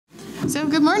So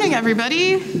good morning,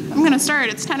 everybody. I'm going to start.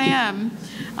 It's 10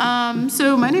 a.m.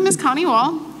 So my name is Connie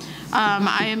Wall.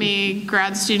 I am a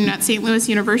grad student at St. Louis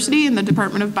University in the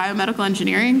Department of Biomedical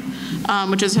Engineering,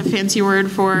 which is a fancy word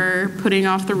for putting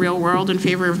off the real world in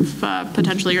favor of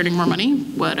potentially earning more money,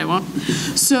 what I want.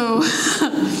 So,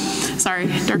 sorry,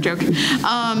 dark joke.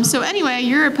 So anyway,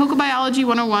 you're at Pokebiology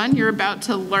 101. You're about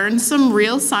to learn some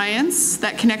real science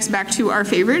that connects back to our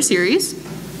favorite series.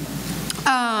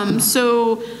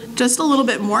 So just a little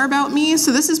bit more about me.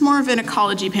 So this is more of an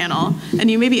ecology panel,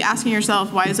 and you may be asking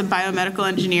yourself, why is a biomedical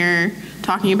engineer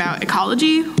talking about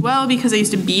ecology? Well, because I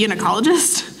used to be an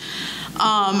ecologist.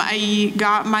 I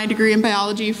got my degree in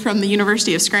biology from the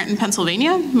University of Scranton,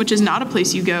 Pennsylvania, which is not a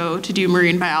place you go to do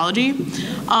marine biology.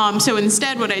 So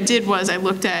instead what I did was I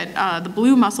looked at the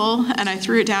blue mussel and I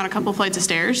threw it down a couple flights of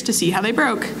stairs to see how they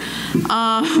broke.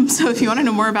 So if you want to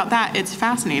know more about that, it's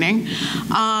fascinating.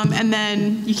 And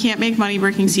then you can't make money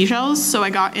breaking seashells, so I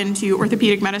got into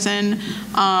orthopedic medicine,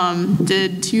 I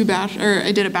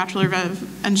did a Bachelor of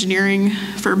Engineering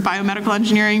for biomedical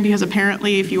engineering, because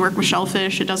apparently if you work with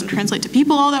shellfish, it doesn't translate to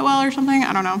people all that well or something,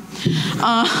 I don't know.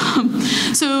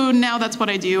 So now that's what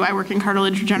I do. I work in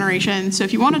cartilage regeneration, so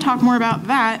if you want to talk more about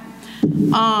that,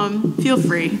 feel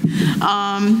free.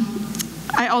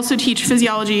 I also teach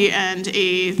physiology and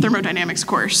a thermodynamics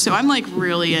course, so I'm like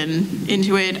really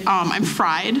into it. I'm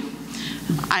fried.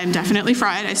 I'm definitely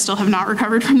fried. I still have not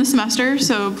recovered from the semester,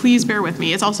 so please bear with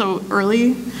me. It's also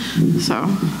early, so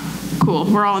cool,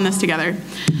 we're all in this together.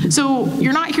 So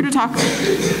you're not here to talk,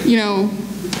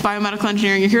 biomedical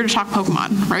engineering, you're here to talk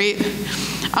Pokemon, right?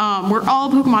 We're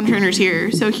all Pokemon trainers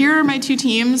here. So here are my two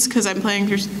teams, because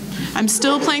I'm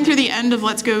still playing through the end of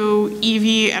Let's Go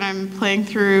Eevee, and I'm playing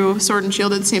through Sword and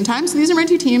Shield at the same time. So these are my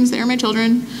two teams, they are my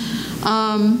children.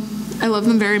 I love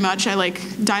them very much. I like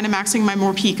Dynamaxing my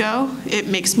Morpeko. It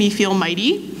makes me feel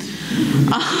mighty.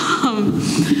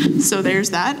 So there's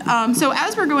that. So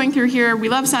as we're going through here, we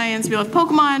love science, we love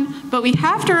Pokemon, but we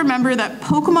have to remember that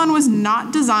Pokemon was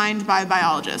not designed by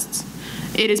biologists.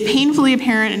 It is painfully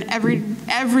apparent, and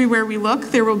everywhere we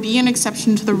look, there will be an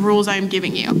exception to the rules I'm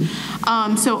giving you.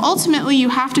 So ultimately, you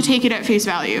have to take it at face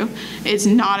value. It's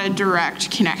not a direct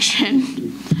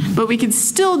connection, but we can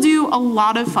still do a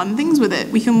lot of fun things with it.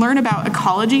 We can learn about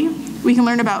ecology, we can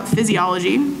learn about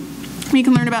physiology, we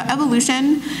can learn about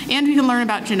evolution, and we can learn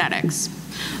about genetics.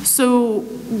 So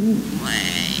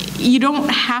you don't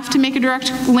have to make a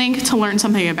direct link to learn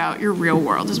something about your real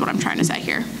world, is what I'm trying to say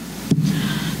here.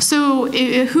 So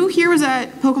who here was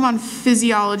at Pokemon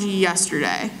Physiology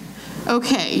yesterday?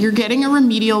 Okay, you're getting a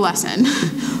remedial lesson.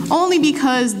 Only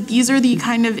because these are the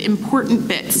kind of important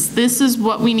bits. This is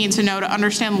what we need to know to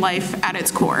understand life at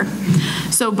its core.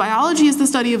 So biology is the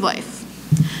study of life.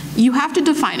 You have to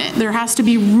define it. There has to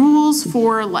be rules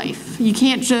for life. You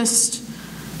can't just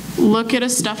look at a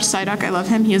stuffed Psyduck. I love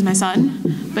him, he is my son,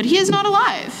 but he is not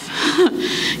alive.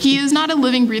 He is not a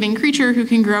living, breathing creature who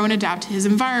can grow and adapt to his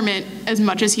environment as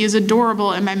much as he is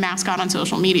adorable and my mascot on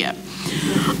social media.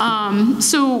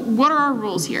 So what are our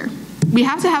rules here? We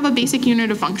have to have a basic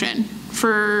unit of function.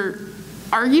 For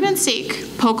argument's sake,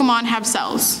 Pokemon have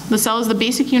cells. The cell is the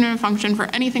basic unit of function for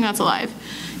anything that's alive.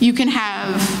 You can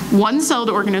have one-celled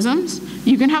organisms,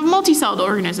 you can have multi-celled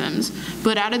organisms,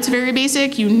 but at its very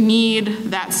basic, you need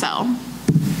that cell.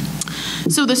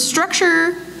 So the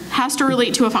structure has to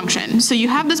relate to a function. So you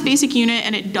have this basic unit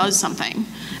and it does something.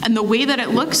 And the way that it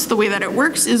looks, the way that it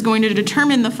works is going to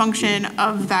determine the function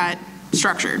of that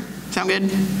structure. Sound good?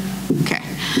 Okay.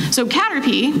 So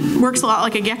Caterpie works a lot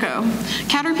like a gecko.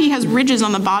 Caterpie has ridges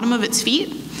on the bottom of its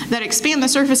feet that expand the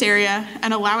surface area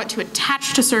and allow it to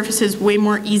attach to surfaces way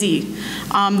more easy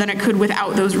than it could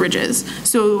without those ridges.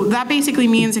 So that basically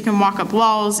means it can walk up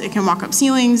walls, it can walk up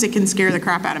ceilings, it can scare the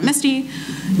crap out of Misty.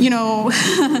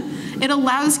 It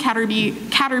allows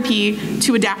Caterpie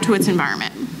to adapt to its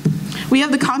environment. We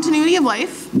have the continuity of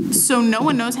life, so no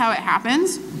one knows how it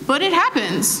happens, but it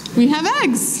happens. We have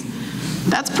eggs.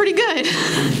 That's pretty good.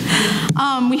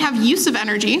 We have use of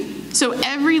energy. So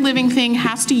every living thing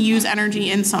has to use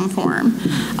energy in some form.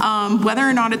 Whether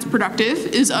or not it's productive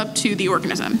is up to the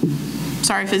organism.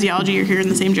 Sorry, physiology, you're hearing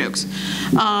the same jokes.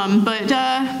 But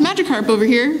Magikarp over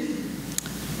here,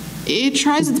 it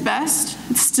tries its best.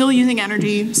 It's still using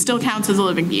energy, still counts as a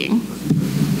living being.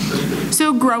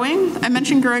 So growing, I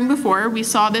mentioned growing before. We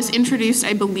saw this introduced,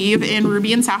 I believe, in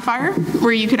Ruby and Sapphire,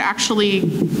 where you could actually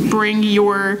bring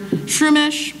your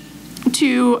Shroomish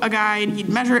to a guy and he'd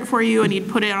measure it for you and he'd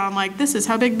put it on like, this is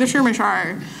how big the Shroomish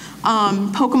are.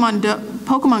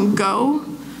 Pokemon Go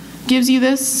gives you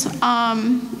this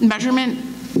measurement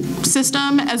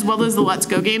system, as well as the Let's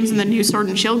Go games and the new Sword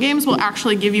and Shield games, will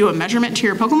actually give you a measurement to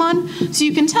your Pokemon, so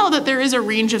you can tell that there is a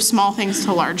range of small things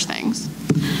to large things.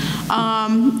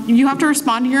 You have to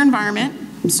respond to your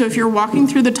environment. So if you're walking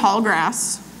through the tall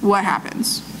grass, what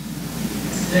happens?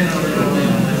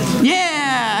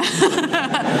 Yeah!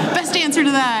 Best answer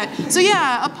to that. So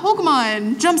yeah, a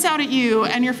Pokemon jumps out at you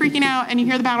and you're freaking out and you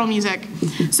hear the battle music.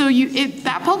 So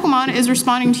that Pokemon is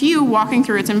responding to you walking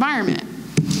through its environment.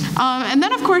 And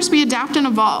then of course we adapt and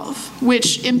evolve,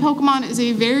 which in Pokemon is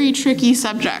a very tricky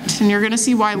subject, and you're gonna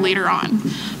see why later on.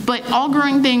 But all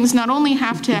growing things not only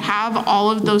have to have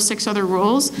all of those 6 other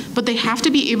rules, but they have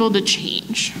to be able to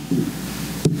change.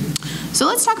 So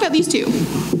let's talk about these two.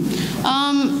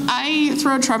 I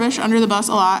throw Trubbish under the bus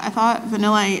a lot. I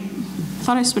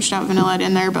thought I switched out Vanillite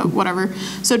in there, but whatever.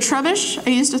 So Trubbish,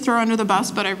 I used to throw under the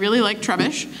bus, but I really like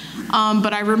Trubbish.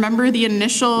 But I remember the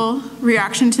initial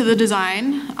reaction to the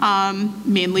design,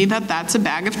 mainly that that's a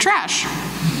bag of trash.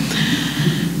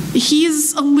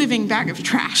 He's a living bag of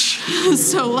trash.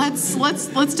 So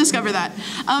let's discover that.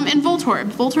 And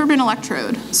Voltorb and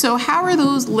Electrode. So how are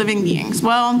those living beings?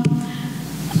 Well,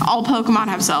 all Pokemon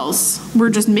have cells. We're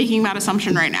just making that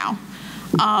assumption right now.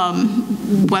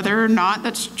 Whether or not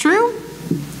that's true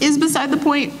is beside the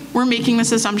point. We're making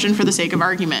this assumption for the sake of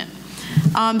argument.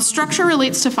 Structure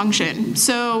relates to function.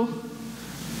 So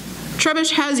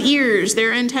Trubbish has ears,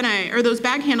 they're antennae, or those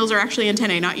bag handles are actually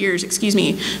antennae, not ears, excuse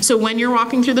me. So when you're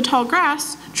walking through the tall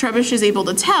grass, Trubbish is able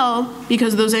to tell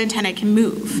because those antennae can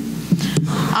move.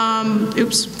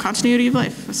 Continuity of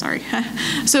life, sorry.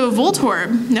 So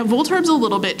Voltorb, now Voltorb's a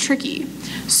little bit tricky.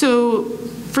 So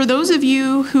for those of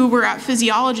you who were at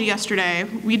physiology yesterday,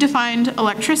 we defined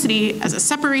electricity as a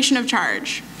separation of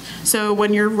charge. So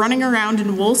when you're running around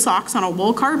in wool socks on a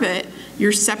wool carpet,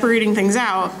 you're separating things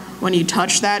out. When you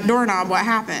touch that doorknob, what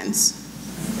happens?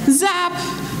 Zap!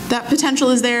 That potential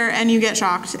is there and you get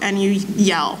shocked and you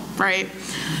yell, right?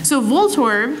 So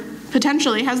Voltorb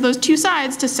potentially has those 2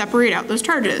 sides to separate out those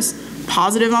charges.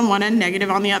 Positive on one end,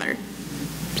 negative on the other.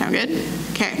 Sound good?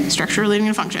 Okay, structure relating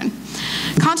to function.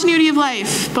 Continuity of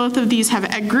life. Both of these have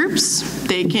egg groups.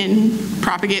 They can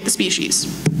propagate the species.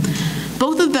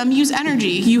 Both of them use energy.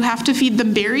 You have to feed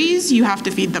them berries, you have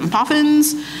to feed them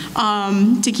puffins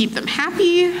to keep them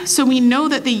happy. So we know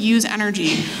that they use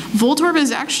energy. Voltorb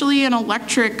is actually an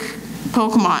electric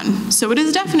Pokemon. So it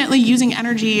is definitely using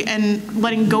energy and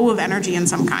letting go of energy in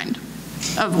some kind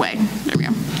of way. There we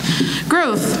go.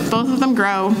 Growth, both of them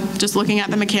grow. Just looking at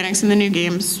the mechanics in the new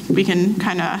games, we can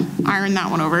kind of iron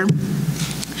that one over.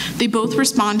 They both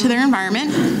respond to their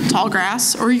environment, tall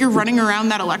grass, or you're running around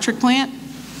that electric plant,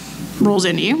 rolls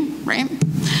into you, right?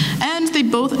 And they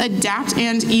both adapt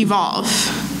and evolve.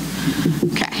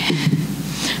 Okay,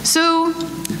 so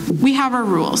we have our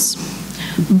rules,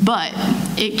 but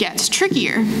it gets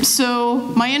trickier. So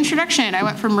my introduction, I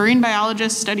went from marine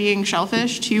biologist studying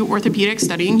shellfish to orthopedic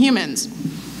studying humans.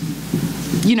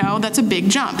 You know, that's a big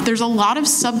jump. There's a lot of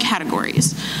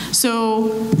subcategories.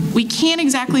 So we can't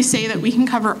exactly say that we can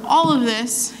cover all of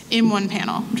this in one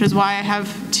panel, which is why I have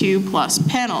 2+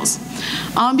 panels,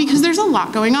 because there's a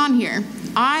lot going on here.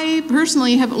 I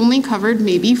personally have only covered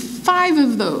maybe 5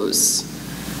 of those.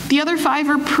 The other 5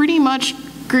 are pretty much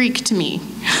Greek to me,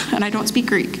 and I don't speak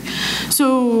Greek.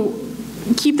 So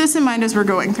keep this in mind as we're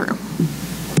going through.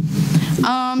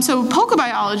 So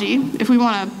Pokebiology, if we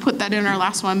want to put that in our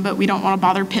last one, but we don't want to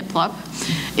bother Piplup,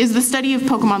 is the study of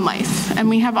Pokemon life. And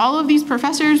we have all of these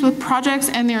professors with projects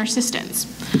and their assistants.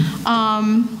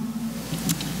 And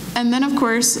then of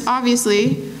course,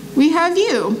 obviously, we have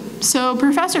you. So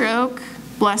Professor Oak,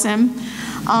 bless him,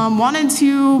 wanted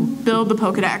to build the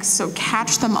Pokedex, so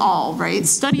catch them all, right?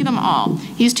 Study them all.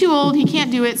 He's too old, he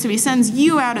can't do it, so he sends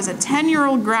you out as a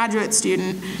 10-year-old graduate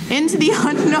student into the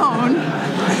unknown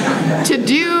to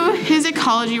do his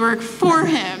ecology work for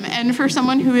him. And for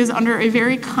someone who is under a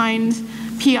very kind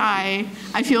PI,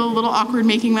 I feel a little awkward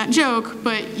making that joke,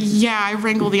 but yeah, I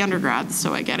wrangle the undergrads,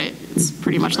 so I get it. It's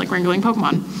pretty much like wrangling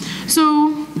Pokemon.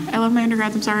 So, I love my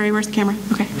undergrads, I'm sorry, where's the camera?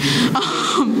 Okay.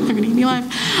 They're gonna eat me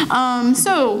alive.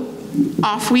 So,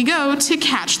 off we go to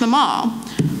catch them all,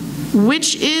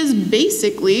 which is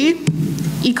basically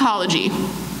ecology.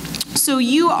 So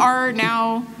you are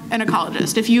now an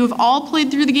ecologist. If you have all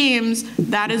played through the games,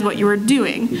 that is what you are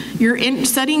doing. You're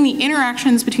studying the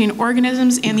interactions between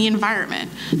organisms and the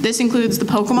environment. This includes the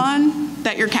Pokemon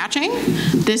that you're catching.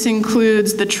 This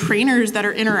includes the trainers that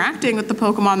are interacting with the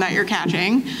Pokemon that you're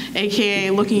catching, aka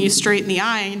looking you straight in the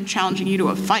eye and challenging you to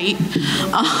a fight.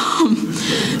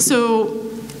 So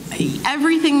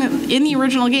everything in the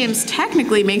original games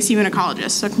technically makes you an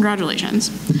ecologist, so congratulations.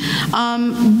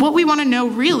 What we want to know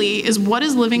really is what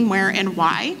is living where and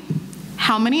why,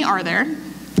 how many are there,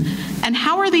 and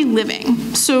how are they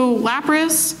living? So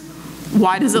Lapras,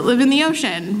 why does it live in the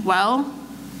ocean? Well,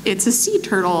 it's a sea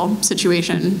turtle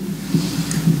situation.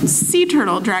 Sea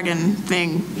turtle dragon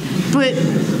thing. But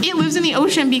it lives in the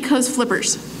ocean because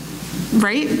flippers,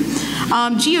 right?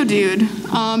 Geodude,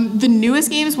 the newest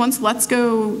games, once Let's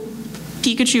Go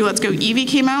Pikachu, Let's Go Eevee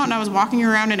came out, and I was walking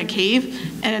around in a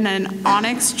cave, and an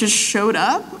Onyx just showed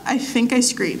up, I think I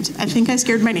screamed. I think I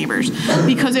scared my neighbors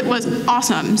because it was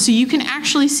awesome. So you can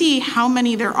actually see how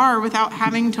many there are without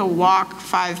having to walk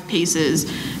 5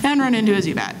 paces and run into a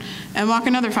Zubat, and walk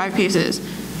another 5 paces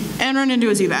and run into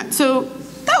a Zubat. So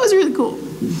that was really cool.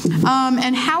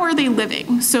 And how are they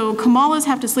living? So Kamalas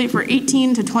have to sleep for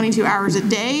 18 to 22 hours a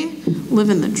day,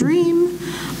 living the dream.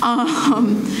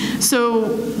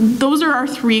 So those are our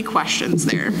 3 questions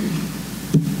there.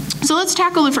 So let's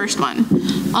tackle the first one.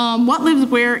 What lives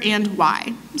where and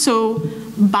why? So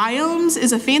biomes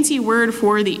is a fancy word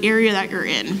for the area that you're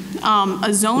in,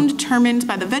 a zone determined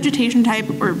by the vegetation type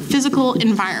or physical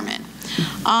environment.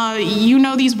 You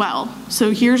know these well.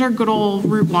 So here's our good old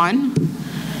Route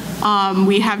 1.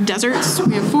 We have deserts,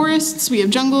 we have forests, we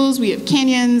have jungles, we have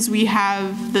canyons, we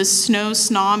have the snow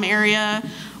snom area.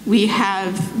 We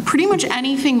have pretty much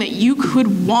anything that you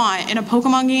could want in a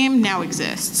Pokemon game now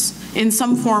exists in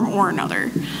some form or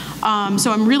another.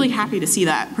 So I'm really happy to see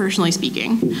that, personally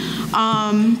speaking.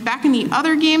 Back in the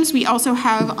other games, we also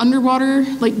have underwater,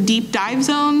 like deep dive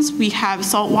zones. We have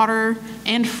saltwater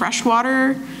and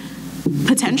freshwater,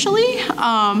 potentially.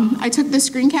 I took the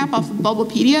screen cap off of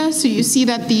Bulbapedia, so you see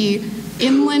that the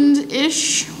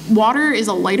inland-ish water is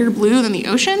a lighter blue than the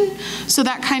ocean. So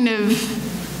that kind of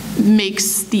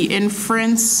makes the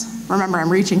inference, remember I'm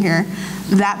reaching here,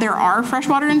 that there are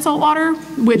freshwater and saltwater,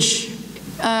 which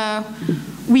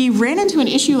we ran into an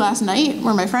issue last night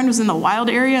where my friend was in the wild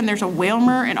area and there's a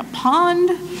whalmer in a pond,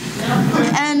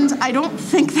 and I don't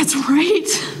think that's right.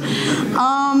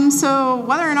 So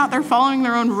whether or not they're following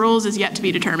their own rules is yet to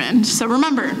be determined. So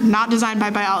remember, not designed by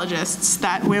biologists.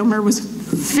 That whalmer was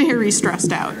very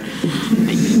stressed out.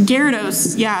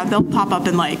 Gyarados, yeah, they'll pop up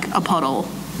in like a puddle.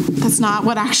 That's not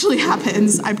what actually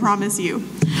happens, I promise you.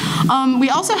 We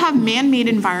also have man-made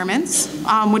environments,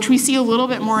 which we see a little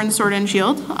bit more in Sword and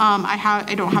Shield.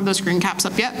 I don't have those screen caps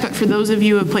up yet, but for those of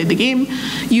you who have played the game,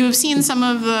 you have seen some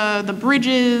of the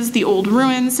bridges, the old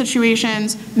ruins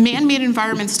situations. Man-made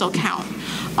environments still count.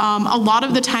 A lot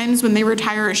of the times when they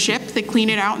retire a ship, they clean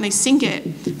it out and they sink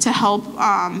it to help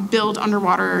build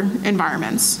underwater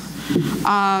environments.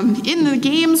 In the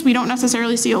games, we don't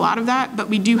necessarily see a lot of that, but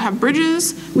we do have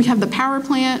bridges, we have the power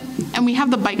plant, and we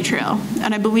have the bike trail.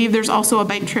 And I believe there's also a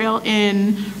bike trail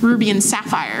in Ruby and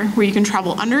Sapphire where you can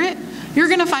travel under it. You're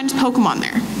gonna find Pokemon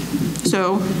there.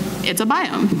 So it's a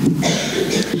biome.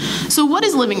 So what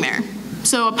is living there?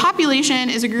 So a population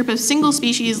is a group of single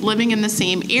species living in the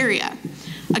same area.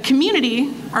 A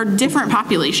community are different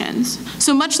populations.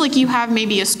 So much like you have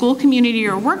maybe a school community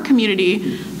or work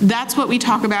community, that's what we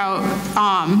talk about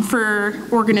for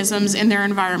organisms in their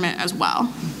environment as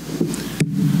well.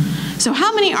 So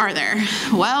how many are there?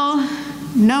 Well,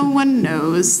 no one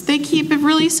knows. They keep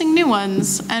releasing new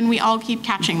ones and we all keep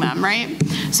catching them, right?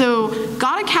 So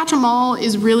gotta catch them all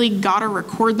is really gotta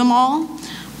record them all.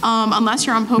 Unless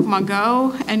you're on Pokemon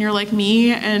Go and you're like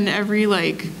me and every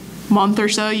month or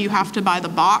so you have to buy the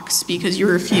box because you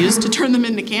refuse to turn them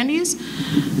into candies.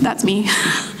 That's me.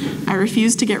 I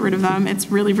refuse to get rid of them. It's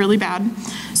really, really bad.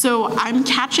 So I'm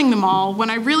catching them all when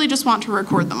I really just want to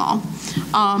record them all,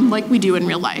 like we do in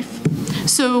real life.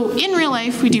 So in real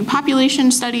life, we do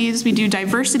population studies, we do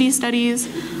diversity studies.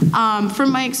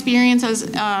 From my experience as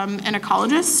an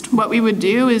ecologist, what we would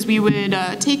do is we would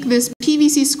take this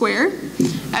PVC square,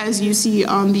 as you see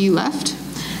on the left,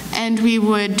 and we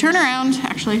would turn around,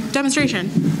 actually, demonstration.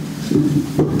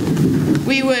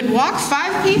 We would walk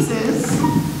 5 paces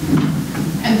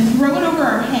and throw it over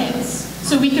our heads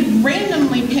so we could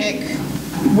randomly pick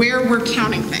where we're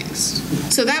counting things.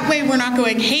 So that way we're not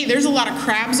going, hey, there's a lot of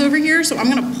crabs over here, so I'm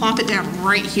gonna plop it down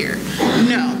right here.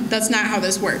 No, that's not how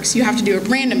this works. You have to do it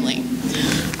randomly.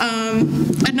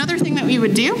 Another thing that we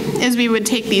would do is we would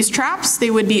take these traps,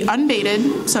 they would be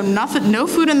unbaited, so no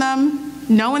food in them,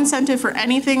 no incentive for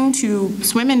anything to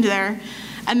swim into there,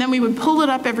 and then we would pull it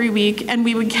up every week and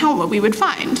we would count what we would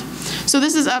find. So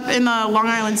this is up in the Long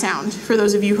Island Sound, for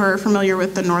those of you who are familiar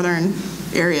with the northern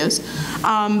areas.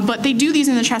 But they do these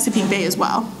in the Chesapeake Bay as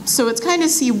well. So it's kind of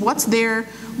see what's there,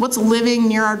 what's living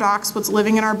near our docks, what's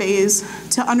living in our bays,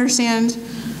 to understand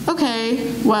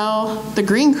Okay, well, the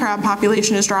green crab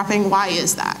population is dropping. Why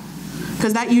is that?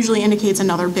 Because that usually indicates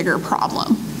another bigger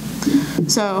problem.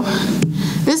 So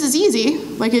this is easy.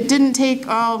 Like, it didn't take,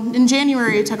 in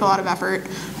January it took a lot of effort,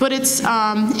 but it's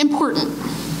important.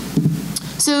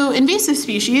 So invasive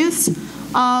species,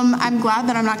 I'm glad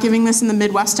that I'm not giving this in the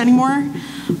Midwest anymore,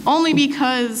 only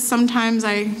because sometimes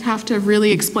I have to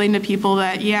really explain to people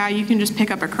that, yeah, you can just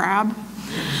pick up a crab.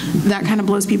 That kind of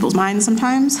blows people's minds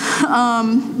sometimes.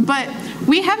 But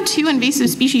we have 2 invasive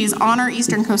species on our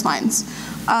eastern coastlines.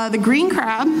 The green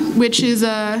crab, which is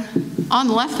on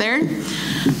the left there,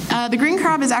 the green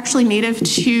crab is actually native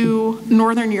to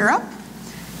Northern Europe,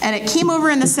 and it came over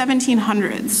in the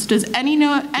 1700s. Does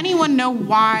anyone know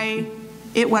why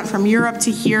it went from Europe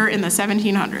to here in the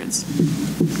 1700s?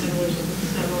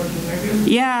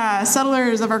 Yeah,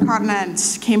 settlers of our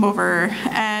continent came over,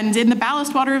 and in the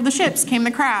ballast water of the ships came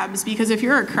the crabs, because if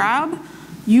you're a crab,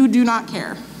 you do not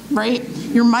care, right?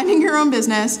 You're minding your own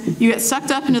business, you get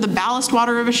sucked up into the ballast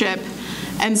water of a ship,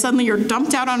 and suddenly you're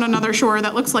dumped out on another shore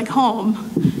that looks like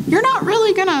home. You're not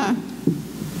really gonna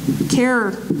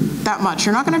care that much.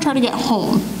 You're not gonna try to get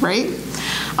home, right?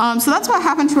 So that's what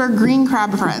happened to our green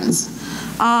crab friends.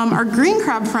 Our green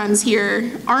crab friends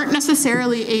here aren't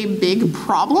necessarily a big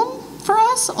problem for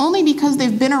us, only because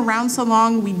they've been around so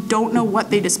long, we don't know what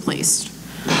they displaced.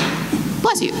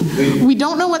 Bless you. We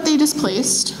don't know what they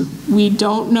displaced. We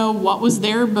don't know what was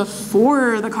there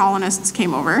before the colonists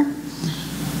came over.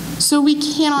 So we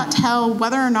cannot tell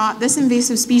whether or not this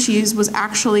invasive species was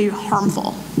actually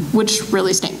harmful, which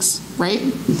really stinks, right?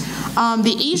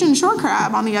 The Asian shore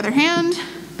crab, on the other hand,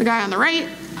 the guy on the right,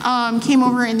 came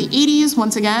over in the 80s,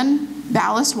 once again,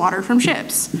 ballast water from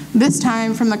ships, this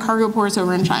time from the cargo ports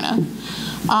over in China.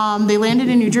 They landed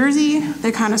in New Jersey.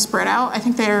 They kind of spread out. I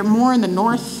think they're more in the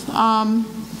north,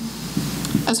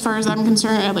 as far as I'm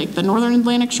concerned, like the northern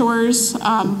Atlantic shores,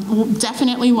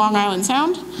 definitely Long Island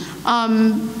Sound.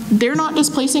 They're not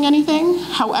displacing anything.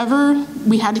 However,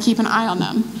 we had to keep an eye on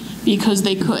them because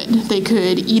they could. They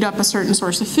could eat up a certain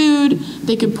source of food.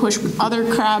 They could push other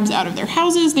crabs out of their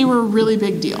houses. They were a really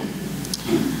big deal.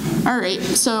 All right,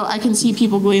 so I can see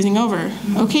people glazing over.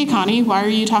 Okay, Connie, why are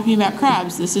you talking about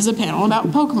crabs? This is a panel about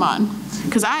Pokemon.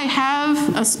 Because I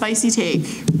have a spicy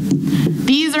take.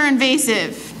 These are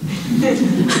invasive.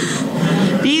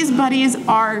 These buddies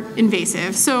are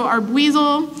invasive. So our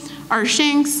Buizel, our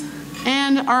Shinx,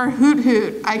 and our Hoot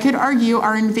Hoot, I could argue,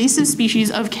 are invasive species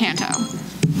of Kanto.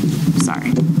 Sorry,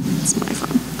 it's my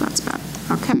phone. That's bad.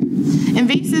 Okay.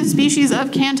 Invasive species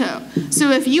of Kanto.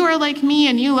 So if you are like me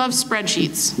and you love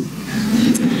spreadsheets,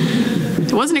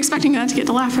 I wasn't expecting that to get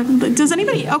to laugh. Does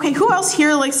anybody, okay, who else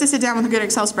here likes to sit down with a good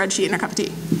Excel spreadsheet and a cup of tea?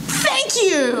 Thank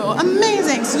you,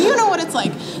 amazing. So you know what it's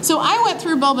like. So I went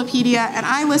through Bulbapedia and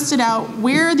I listed out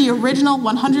where the original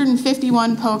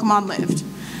 151 Pokemon lived.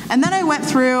 And then I went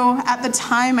through, at the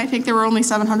time, I think there were only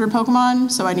 700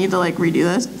 Pokemon, so I need to like redo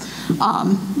this.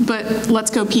 But Let's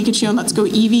Go Pikachu and Let's Go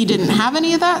Eevee didn't have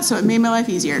any of that, so it made my life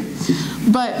easier.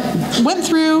 But went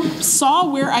through, saw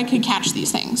where I could catch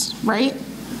these things, right?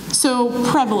 So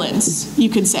prevalence, you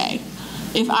could say.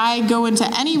 If I go into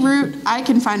any route, I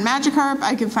can find Magikarp,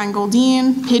 I can find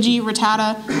Goldeen, Pidgey,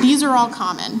 Rattata. These are all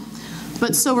common.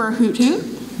 But so are Hoot Hoot,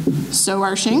 so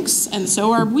are Shinx, and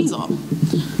so are Buizel.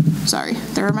 Sorry,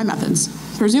 there are my methods.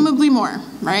 Presumably more,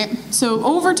 right? So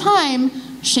over time,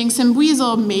 Shinx and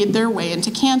Buizel made their way into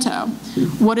Kanto.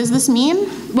 What does this mean?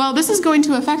 Well, this is going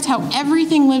to affect how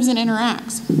everything lives and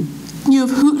interacts. You have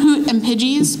Hoot Hoot and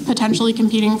Pidgeys potentially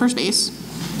competing for space,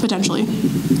 potentially.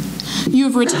 You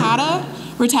have Rattata.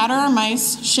 Rattata are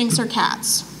mice, Shinx are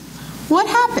cats. What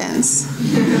happens?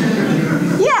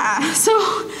 Yeah, so,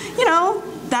 you know,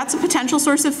 that's a potential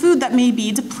source of food that may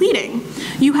be depleting.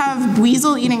 You have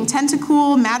Buizel eating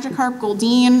Tentacool, Magikarp,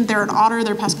 Goldeen, they're an otter,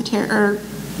 they're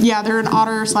they're an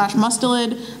otter slash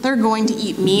mustelid. They're going to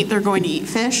eat meat, they're going to eat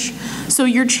fish. So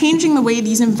you're changing the way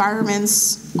these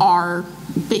environments are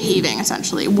behaving,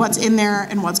 essentially, what's in there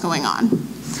and what's going on.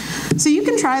 So you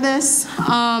can try this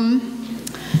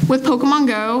with Pokemon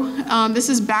Go. This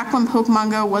is back when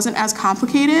Pokemon Go wasn't as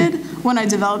complicated when I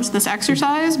developed this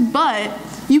exercise, but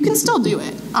you can still do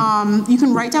it. You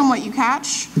can write down what you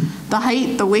catch, the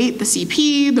height, the weight, the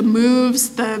CP, the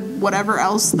moves, the whatever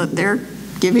else that they're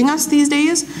giving us these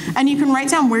days, and you can write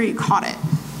down where you caught it.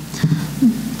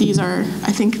 These are,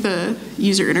 I think the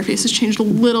user interface has changed a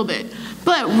little bit,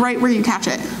 but write where you catch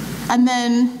it. And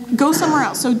then go somewhere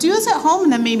else. So do this at home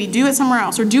and then maybe do it somewhere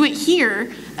else, or do it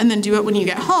here and then do it when you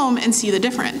get home and see the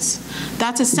difference.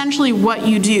 That's essentially what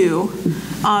you do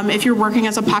if you're working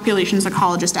as a populations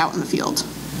ecologist out in the field.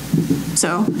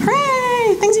 So,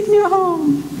 hooray, things you can do at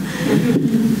home.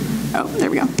 Oh, there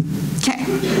we go. Okay,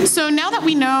 so now that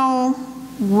we know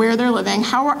where they're living,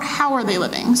 how are they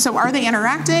living? So are they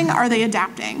interacting? Are they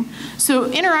adapting? So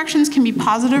interactions can be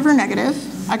positive or negative.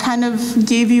 I kind of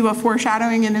gave you a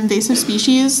foreshadowing in invasive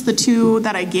species, the two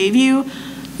that I gave you.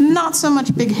 Not so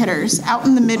much big hitters. Out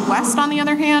in the Midwest, on the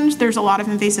other hand, there's a lot of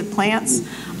invasive plants.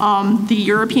 The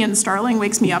European starling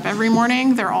wakes me up every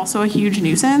morning. They're also a huge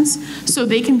nuisance. So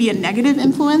they can be a negative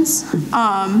influence.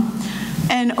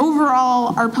 And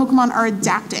overall, our Pokemon are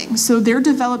adapting. So they're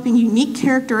developing unique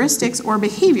characteristics or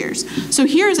behaviors. So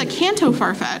here's a Kanto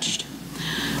Farfetch'd,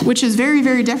 which is very,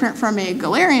 very different from a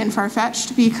Galarian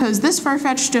Farfetch'd because this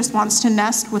Farfetch'd just wants to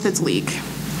nest with its leek.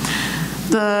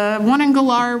 The one in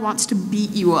Galar wants to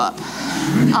beat you up,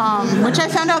 which I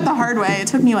found out the hard way. It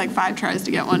took me like 5 tries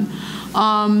to get one.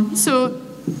 So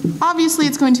obviously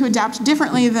it's going to adapt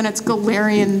differently than its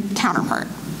Galarian counterpart.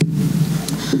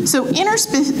 So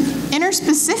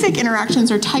interspecific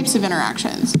interactions are types of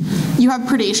interactions. You have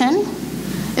predation.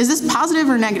 Is this positive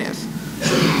or negative?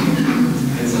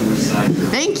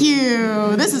 Thank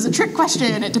you. This is a trick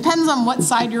question. It depends on what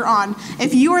side you're on.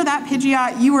 If you are that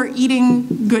Pidgeot, you are eating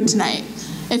good tonight.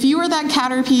 If you are that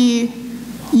Caterpie,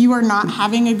 you are not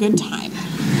having a good time,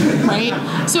 right?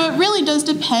 So it really does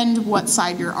depend what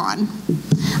side you're on.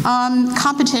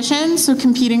 Competition, so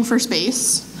competing for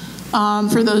space.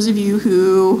 For those of you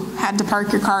who had to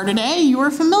park your car today, you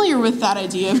are familiar with that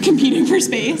idea of competing for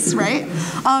space, right?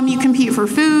 You compete for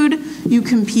food, you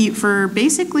compete for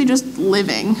basically just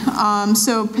living.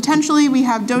 So potentially we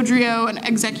have Dodrio and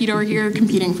Executor here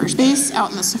competing for space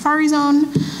out in the Safari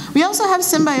Zone. We also have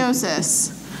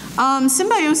symbiosis.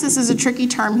 Symbiosis is a tricky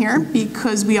term here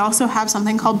because we also have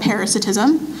something called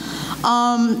parasitism.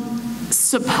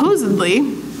 Supposedly,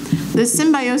 the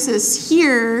symbiosis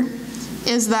here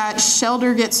is that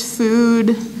Shelder gets food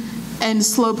and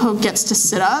Slowpoke gets to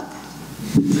sit up.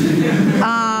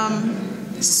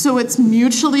 So it's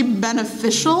mutually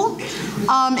beneficial.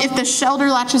 If the Shelder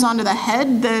latches onto the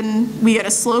head, then we get a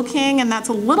Slowking, and that's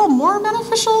a little more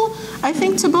beneficial, I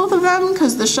think, to both of them,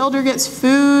 because the Shelder gets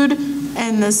food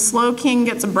and the Slowking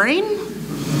gets a brain.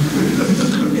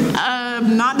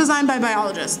 Not designed by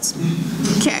biologists.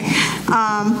 Okay,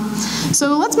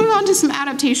 so let's move on to some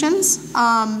adaptations.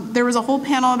 There was a whole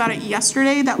panel about it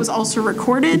yesterday that was also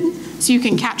recorded, so you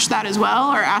can catch that as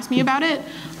well or ask me about it.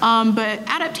 But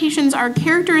adaptations are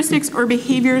characteristics or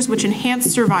behaviors which enhance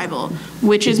survival,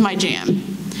 which is my jam,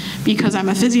 because I'm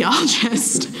a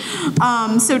physiologist.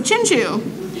 So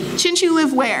Chinchou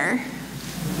live where?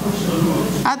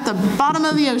 At the bottom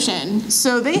of the ocean.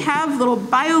 So they have little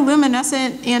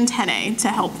bioluminescent antennae to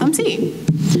help them see.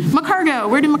 Macargo,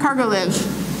 where do Macargo live?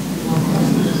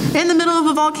 In the middle of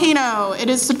a volcano. It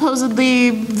is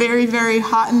supposedly very, very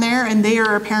hot in there, and they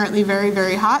are apparently very,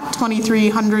 very hot,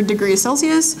 2,300 degrees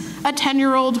Celsius. A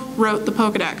 10-year-old wrote the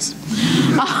Pokedex.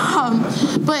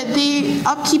 But they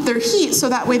upkeep their heat so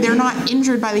that way they're not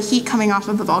injured by the heat coming off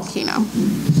of the volcano.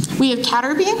 We have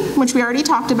Caterpie, which we already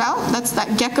talked about. That's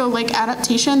that gecko-like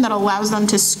adaptation that allows them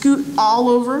to scoot all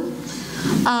over.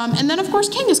 And then, of course,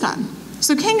 Kangaskhan.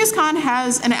 So Kangaskhan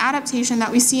has an adaptation that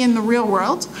we see in the real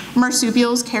world.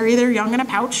 Marsupials carry their young in a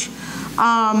pouch.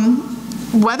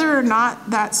 Whether or not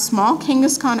that small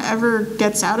Kangaskhan ever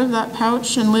gets out of that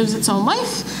pouch and lives its own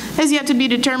life has yet to be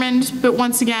determined, but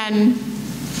once again,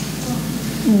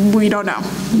 we don't know.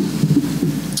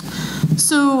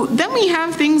 So then we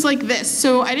have things like this.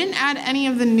 So I didn't add any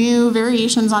of the new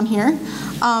variations on here,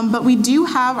 but we do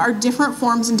have our different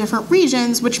forms in different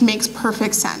regions, which makes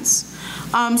perfect sense.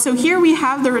 So here we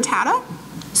have the Rattata,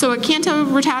 so a Kanto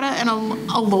Rattata and a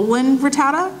Alolan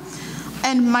Rattata.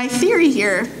 And my theory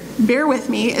here, bear with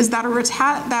me, is that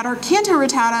our Kanto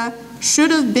Rattata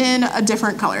should have been a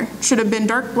different color, should have been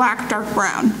dark black, dark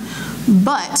brown.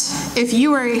 But if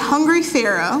you are a hungry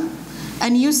pharaoh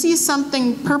and you see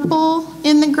something purple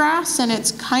in the grass and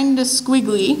it's kind of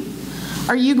squiggly,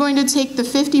 are you going to take the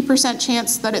 50%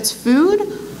 chance that it's food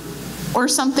or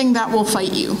something that will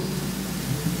fight you?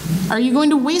 Are you going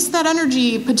to waste that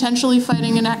energy potentially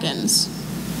fighting an Ekans?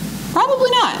 Probably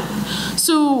not.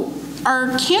 So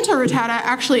our Kanto Rattata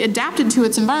actually adapted to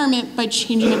its environment by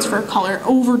changing its fur color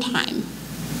over time.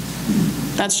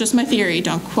 That's just my theory,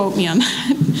 don't quote me on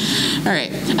that. All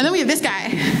right, and then we have this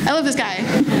guy. I love this guy.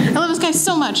 I love this guy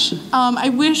so much. I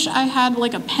wish I had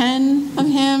like a pen of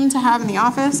him to have in the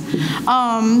office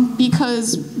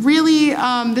because really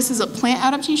this is a plant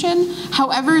adaptation.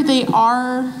 However, they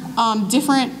are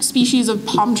different species of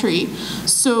palm tree.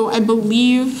 So I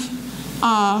believe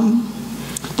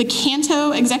the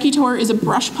Kanto Executor is a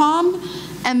brush palm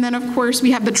And then, of course,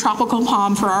 we have the tropical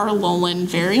palm for our Alolan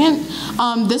variant.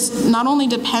 This not only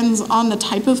depends on the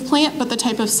type of plant, but the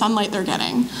type of sunlight they're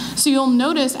getting. So you'll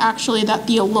notice, actually, that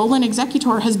the Alolan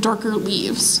executor has darker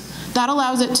leaves. That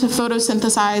allows it to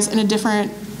photosynthesize in a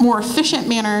different, more efficient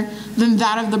manner than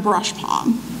that of the brush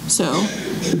palm. So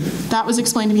that was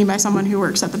explained to me by someone who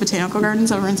works at the Botanical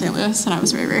Gardens over in St. Louis, and I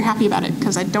was very, very happy about it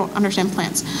because I don't understand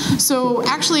plants. So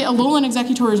actually, Alolan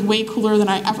executor is way cooler than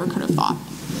I ever could have thought.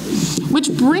 Which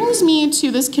brings me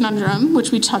to this conundrum,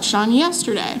 which we touched on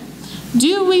yesterday.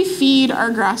 Do we feed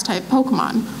our grass-type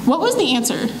Pokemon? What was the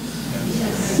answer?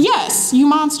 Yes, you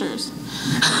monsters.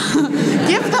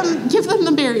 give them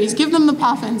the berries, give them the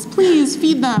poffins, please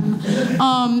feed them.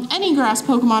 Any grass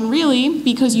Pokemon, really,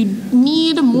 because you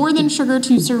need more than sugar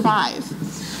to survive.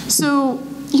 So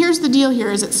here's the deal here,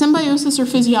 is it symbiosis or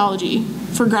physiology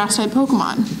for grass-type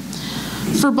Pokemon?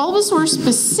 For Bulbasaur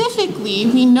specifically,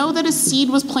 we know that a seed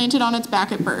was planted on its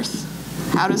back at birth.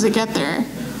 How does it get there?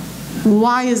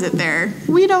 Why is it there?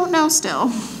 We don't know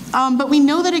still. But we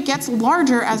know that it gets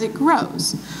larger as it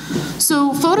grows.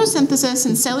 So photosynthesis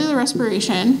and cellular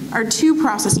respiration are two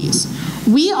processes.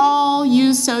 We all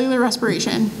use cellular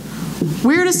respiration.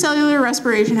 Where does cellular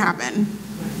respiration happen?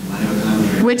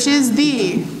 Which is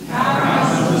the...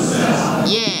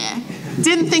 Yeah.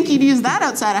 Didn't think you'd use that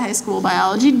outside of high school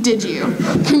biology, did you?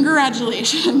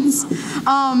 Congratulations.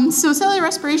 So cellular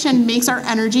respiration makes our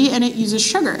energy and it uses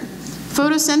sugar.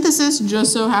 Photosynthesis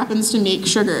just so happens to make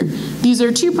sugar. These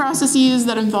are two processes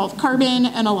that involve carbon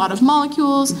and a lot of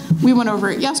molecules. We went over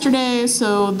it yesterday,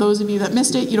 so those of you that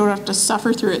missed it, you don't have to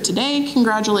suffer through it today.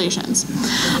 Congratulations.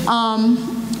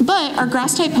 But our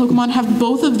grass-type Pokemon have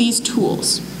both of these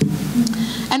tools.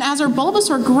 And as our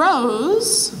Bulbasaur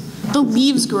grows, the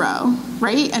leaves grow,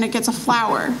 right? And it gets a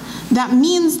flower. That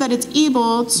means that it's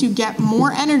able to get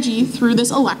more energy through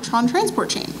this electron transport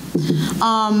chain.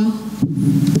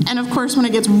 And of course, when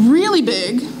it gets really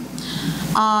big,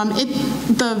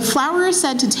 the flower is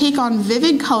said to take on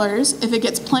vivid colors if it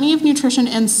gets plenty of nutrition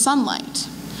and sunlight.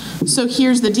 So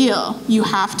here's the deal. You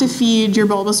have to feed your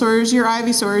Bulbasaurs, your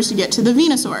Ivysaurs to get to the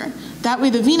Venusaur. That way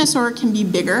the Venusaur can be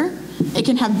bigger, it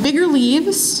can have bigger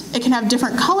leaves, it can have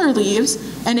different color leaves,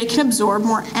 and it can absorb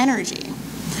more energy.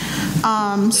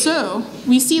 So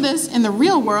we see this in the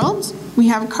real world. We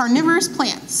have carnivorous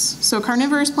plants. So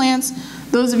carnivorous plants,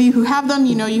 those of you who have them,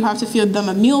 you know you have to feed them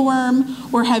a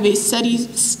mealworm or have a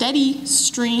steady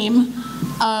stream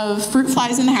of fruit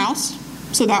flies in the house.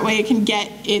 So that way it can get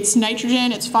its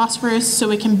nitrogen, its phosphorus,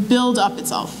 so it can build up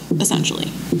itself, essentially.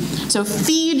 So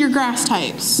feed your grass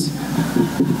types.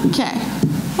 Okay.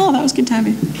 Oh, that was good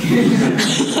timing.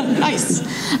 Nice.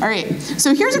 All right,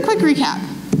 so here's a quick recap.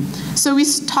 So we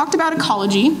talked about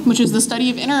ecology, which is the study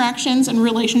of interactions and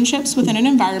relationships within an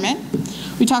environment.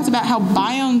 We talked about how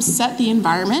biomes set the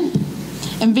environment.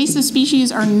 Invasive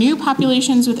species are new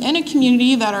populations within a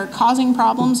community that are causing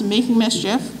problems and making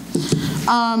mischief.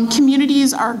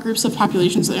 Communities are groups of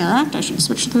populations that interact. I should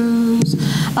switch those.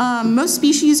 Most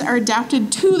species are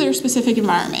adapted to their specific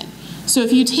environment. So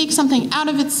if you take something out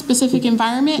of its specific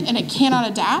environment and it cannot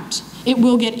adapt, it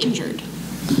will get injured.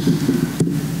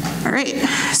 All right,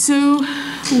 so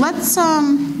let's,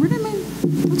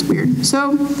 that's weird.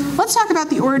 So let's talk about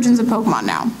the origins of Pokemon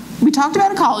now. We talked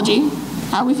about ecology.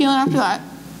 How are we feeling after that?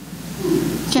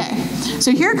 Okay,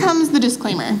 so here comes the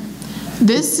disclaimer.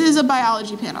 This is a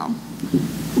biology panel.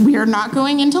 We are not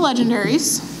going into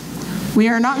legendaries. We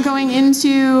are not going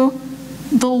into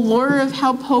the lore of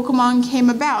how Pokemon came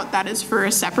about. That is for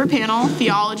a separate panel,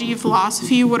 theology,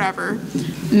 philosophy, whatever.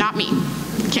 Not me,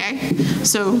 okay?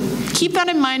 So keep that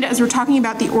in mind as we're talking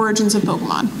about the origins of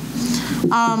Pokemon.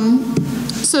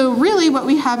 So really what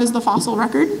we have is the fossil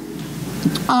record.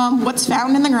 What's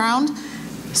found in the ground.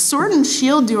 Sword and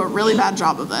Shield do a really bad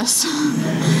job of this.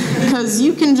 Because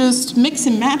you can just mix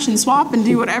and match and swap and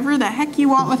do whatever the heck you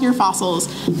want with your fossils.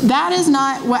 That is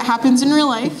not what happens in real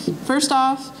life. First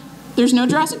off, there's no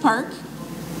Jurassic Park.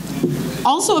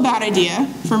 Also a bad idea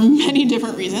for many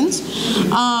different reasons.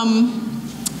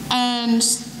 And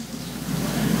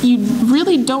you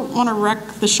really don't want to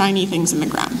wreck the shiny things in the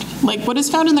ground. Like what is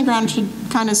found in the ground should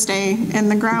kind of stay in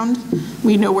the ground.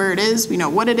 We know where it is, we know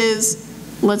what it is.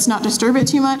 Let's not disturb it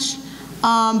too much.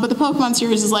 But the Pokemon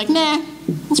series is like, nah,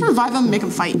 let's revive them and make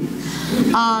them fight.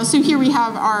 So here we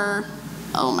have our,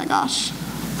 oh my gosh,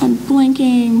 I'm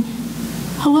blanking.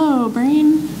 Hello,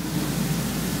 brain.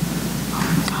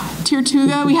 Oh my God,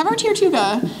 Tirtuga. We have our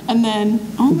Tirtuga, and then,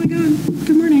 oh my God,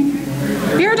 good morning.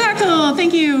 Aerodactyl,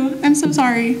 thank you. I'm so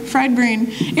sorry, fried brain.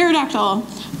 Aerodactyl,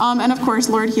 and of course,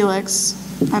 Lord Helix.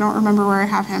 I don't remember where I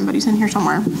have him, but he's in here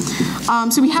somewhere.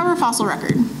 So we have our fossil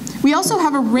record. We also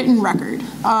have a written record.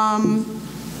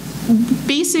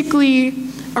 Basically,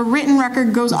 a written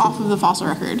record goes off of the fossil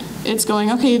record. It's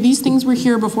going, okay, these things were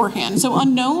here beforehand. So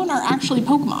unknown are actually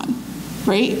Pokemon,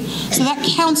 right? So that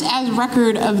counts as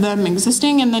record of them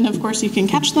existing, and then of course you can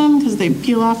catch them because they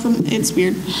peel off them. It's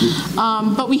weird.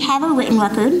 But we have a written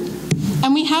record,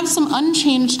 and we have some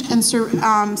unchanged and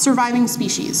surviving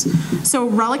species. So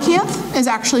Relicanth is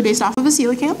actually based off of a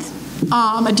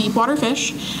coelacanth, a deep water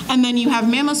fish, and then you have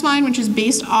Mammothswine, which is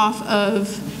based off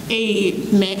of a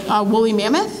woolly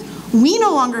mammoth. We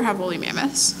no longer have woolly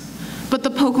mammoths, but the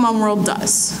Pokemon world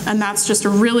does, and that's just a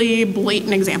really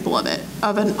blatant example of it,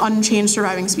 of an unchanged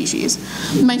surviving species.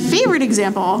 My favorite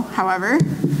example, however,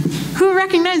 who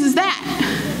recognizes that?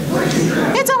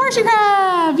 It's a horseshoe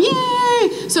crab,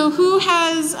 yay! So who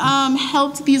has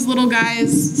helped these little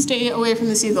guys stay away from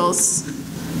the seagulls?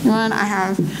 Anyone? I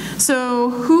have. So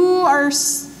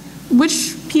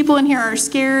which people in here are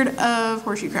scared of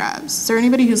horseshoe crabs? Is there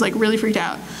anybody who's like really freaked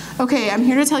out? Okay, I'm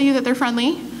here to tell you that they're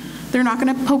friendly. They're not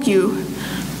gonna poke you.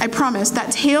 I promise.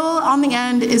 That tail on the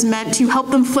end is meant to help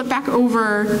them flip back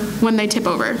over when they tip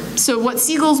over. So what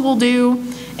seagulls will do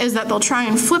is that they'll try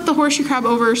and flip the horseshoe crab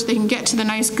over so they can get to the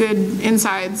nice good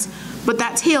insides, but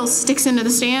that tail sticks into the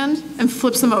stand and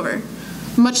flips them over.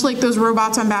 Much like those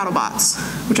robots on BattleBots,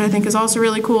 which I think is also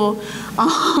really cool.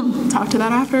 Talk to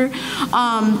that after.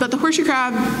 But the horseshoe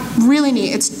crab, really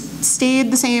neat. It's stayed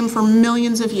the same for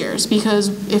millions of years because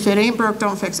if it ain't broke,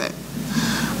 don't fix it.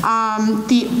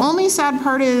 The only sad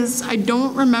part is I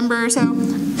don't remember, so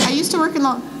I used to work in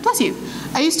the, bless you,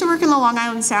 I used to work in the Long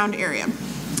Island Sound area.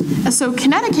 So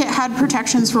Connecticut had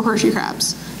protections for horseshoe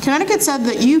crabs. Connecticut said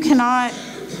that you cannot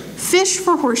fish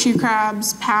for horseshoe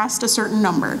crabs past a certain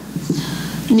number.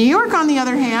 New York, on the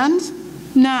other hand,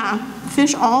 nah,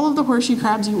 fish all of the horseshoe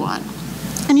crabs you want.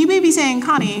 And you may be saying,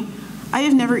 Connie, I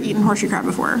have never eaten horseshoe crab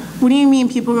before. What do you mean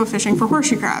people go fishing for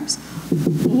horseshoe crabs?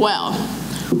 Well,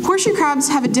 horseshoe crabs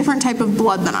have a different type of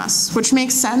blood than us, which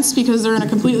makes sense because they're in a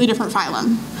completely different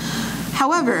phylum.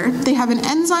 However, they have an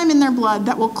enzyme in their blood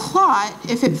that will clot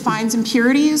if it finds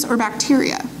impurities or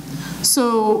bacteria.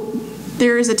 So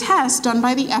there is a test done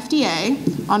by the FDA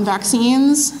on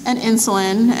vaccines and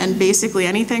insulin and basically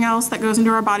anything else that goes into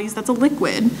our bodies that's a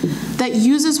liquid that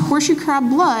uses horseshoe crab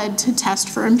blood to test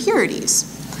for impurities.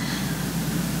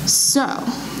 So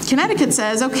Connecticut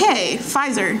says, okay,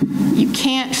 Pfizer, you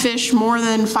can't fish more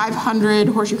than 500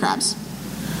 horseshoe crabs.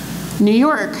 New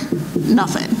York,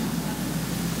 nothing.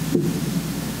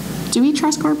 Do we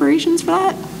trust corporations for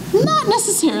that? Not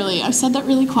necessarily. I've said that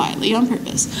really quietly on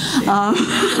purpose.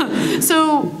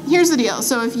 So here's the deal.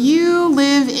 So if you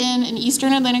live in an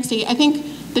eastern Atlantic state, I think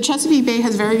the Chesapeake Bay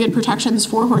has very good protections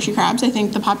for horseshoe crabs. I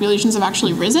think the populations have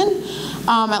actually risen.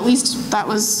 At least that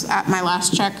was at my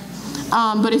last check.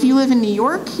 But if you live in New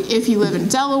York, if you live in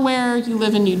Delaware, you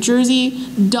live in New Jersey,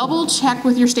 double check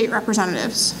with your state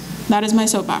representatives. That is my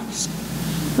soapbox.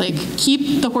 Like,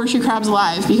 keep the horseshoe crabs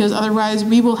alive because otherwise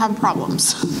we will have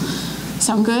problems.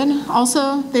 Sound good?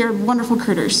 Also, they're wonderful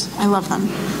critters. I love them.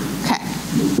 Okay,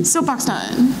 soapbox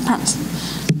done, promise.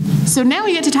 So now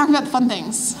we get to talk about the fun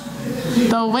things.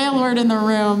 The whale lord in the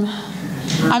room.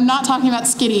 I'm not talking about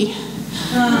Skitty.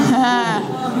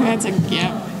 That's a,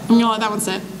 yeah, I'm gonna let that one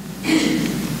sit.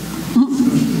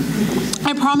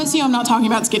 I promise you I'm not talking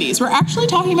about Skitties. We're actually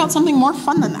talking about something more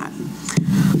fun than that.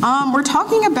 We're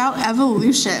talking about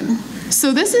evolution.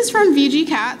 So this is from VG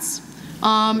Cats.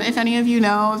 If any of you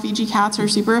know, VG Cats are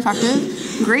super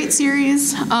effective. Great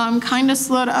series, kind of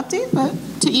slow to update, but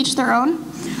to each their own.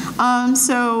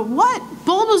 So what?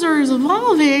 Bulbasaur is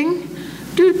evolving.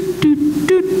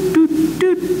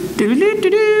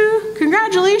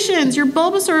 Congratulations, your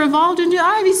Bulbasaur evolved into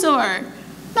Ivysaur.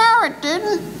 No, it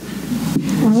didn't.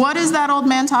 What is that old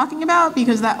man talking about?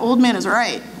 Because that old man is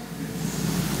right.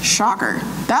 Shocker.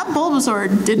 That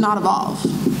Bulbasaur did not evolve.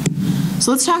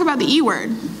 So let's talk about the E word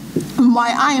and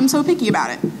why I am so picky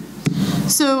about it.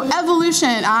 So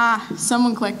evolution,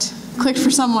 someone clicked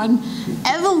for someone.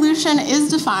 Evolution is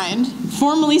defined,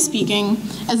 formally speaking,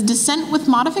 as descent with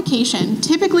modification,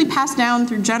 typically passed down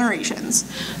through generations.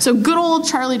 So good old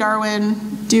Charlie Darwin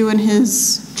doing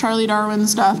his Charlie Darwin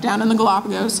stuff down in the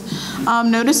Galapagos.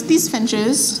 Noticed these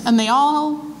finches, and they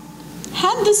all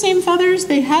had the same feathers,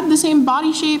 they had the same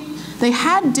body shape, they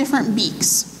had different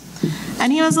beaks.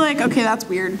 And he was like, okay, that's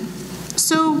weird.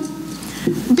 So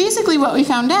basically what we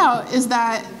found out is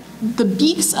that the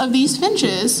beaks of these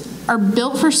finches are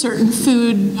built for certain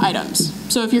food items.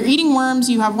 So if you're eating worms,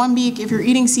 you have one beak. If you're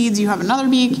eating seeds, you have another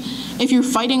beak. If you're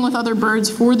fighting with other birds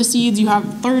for the seeds, you have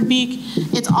a third beak.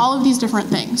 It's all of these different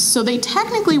things. So they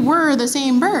technically were the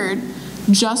same bird,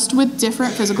 just with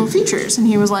different physical features. And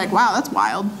he was like, wow, that's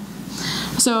wild.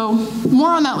 So more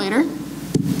on that later.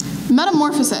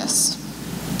 Metamorphosis.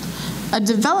 A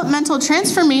developmental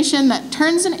transformation that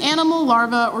turns an animal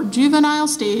larva or juvenile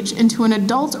stage into an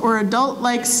adult or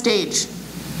adult-like stage.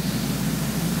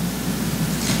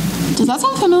 Does that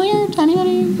sound familiar to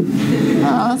anybody?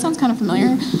 Oh, that sounds kind of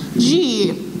familiar.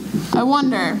 Gee, I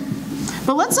wonder.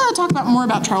 But let's talk more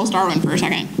about Charles Darwin for a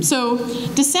second. So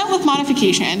descent with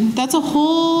modification, that's a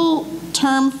whole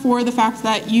term for the fact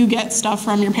that you get stuff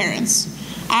from your parents.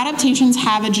 Adaptations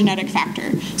have a genetic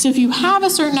factor. So if you have a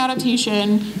certain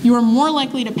adaptation, you are more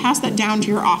likely to pass that down to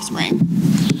your offspring.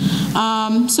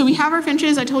 So we have our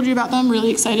finches. I told you about them really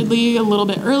excitedly a little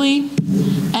bit early.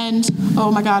 And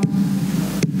oh my God,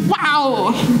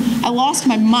 wow, I lost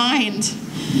my mind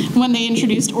when they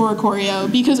introduced Oricorio,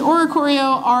 because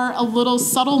Oricorio are a little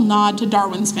subtle nod to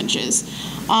Darwin's finches.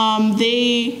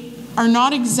 They are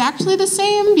not exactly the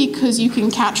same because you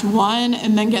can catch one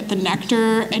and then get the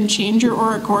nectar and change your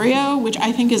Oricorio, which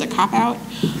I think is a cop-out.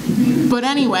 But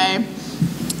anyway,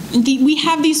 we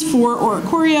have these 4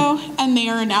 Oricorio, and they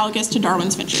are analogous to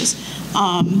Darwin's finches.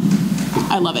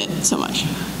 I love it so much.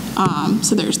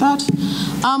 So there's that.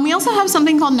 We also have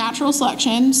something called natural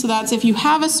selection. So that's if you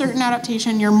have a certain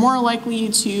adaptation, you're more likely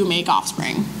to make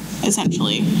offspring,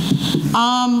 essentially.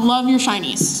 Love your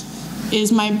shinies is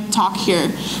my talk here.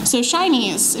 So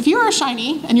shinies, if you are a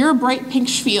shiny and you're a bright pink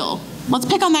Spiel, let's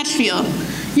pick on that Spiel.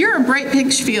 You're a bright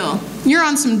pink Spiel. You're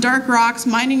on some dark rocks,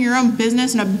 minding your own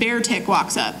business, and a bear tick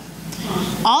walks up.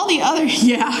 All the other,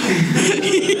 yeah.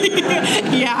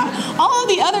 Yeah, all of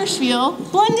the other Spiel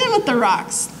blend in with the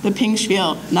rocks. The pink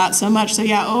Spiel, not so much, so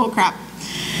yeah, oh crap.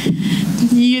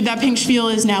 That pink Spiel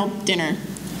is now dinner.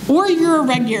 Or you're a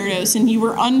red Gyarados and you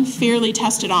were unfairly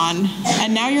tested on,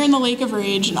 and now you're in the Lake of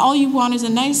Rage, and all you want is a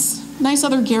nice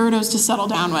other Gyarados to settle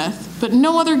down with, but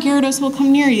no other Gyarados will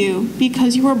come near you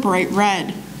because you are bright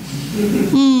red.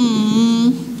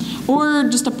 Or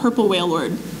just a purple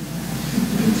Wailord.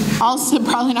 Also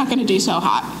probably not going to do so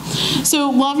hot. So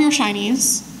love your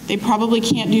shinies. They probably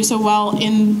can't do so well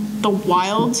in the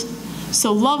wild.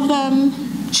 So love them,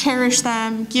 cherish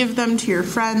them, give them to your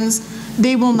friends.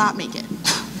 They will not make it.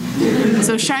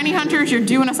 So shiny hunters, you're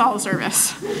doing us all a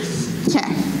service.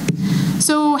 Okay.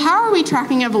 So how are we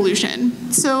tracking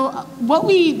evolution? So what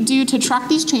we do to track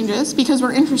these changes, because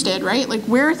we're interested, right? Like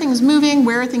where are things moving,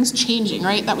 where are things changing,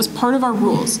 right? That was part of our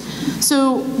rules.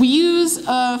 So we use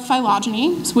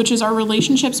phylogeny, which is our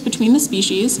relationships between the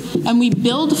species, and we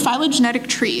build phylogenetic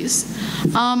trees.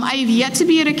 I have yet to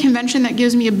be at a convention that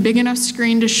gives me a big enough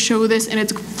screen to show this in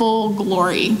its full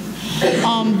glory.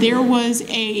 There was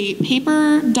a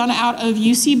paper done out of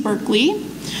UC Berkeley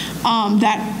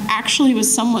that actually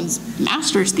was someone's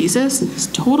master's thesis. I was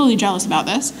totally jealous about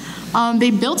this.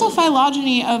 They built a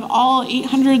phylogeny of all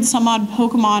 800 some odd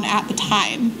Pokemon at the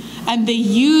time, and they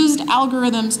used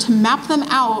algorithms to map them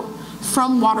out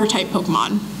from water type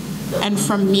Pokemon. And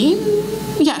from Mew?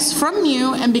 Yes, from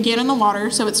Mew, and begin in the water.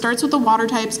 So it starts with the water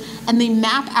types, and they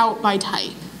map out by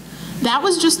type. That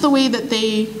was just the way that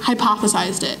they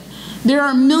hypothesized it. There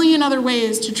are a million other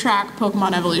ways to track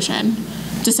Pokemon evolution,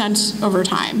 descent over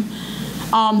time.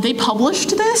 They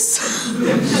published this.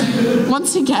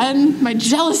 Once again, my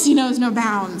jealousy knows no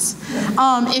bounds.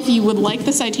 If you would like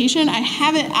the citation, I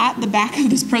have it at the back of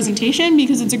this presentation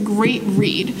because it's a great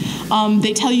read.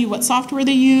 They tell you what software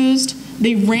they used.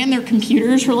 They ran their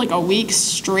computers for like a week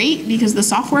straight because the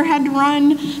software had to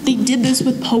run. They did this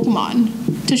with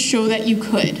Pokemon to show that you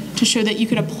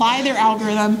could apply their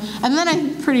algorithm. And then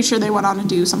I'm pretty sure they went on to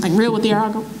do something real with the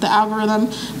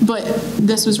algorithm, but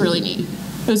this was really neat.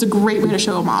 It was a great way to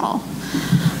show a model.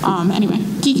 Anyway,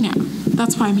 geeking out.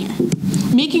 That's why I'm here.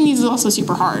 Making these is also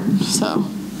super hard, so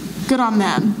good on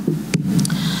them.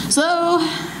 So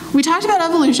we talked about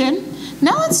evolution.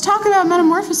 Now let's talk about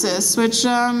metamorphosis, which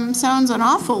sounds an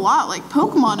awful lot like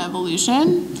Pokemon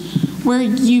evolution, where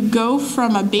you go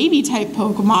from a baby type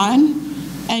Pokemon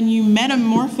and you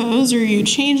metamorphose or you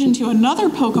change into another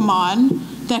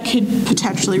Pokemon that could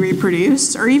potentially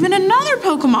reproduce, or even another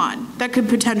Pokemon that could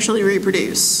potentially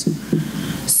reproduce.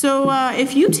 So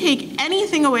if you take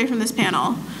anything away from this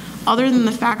panel, other than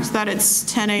the fact that it's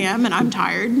 10 a.m. and I'm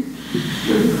tired,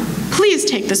 please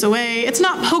take this away. It's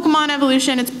not Pokemon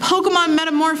evolution, it's Pokemon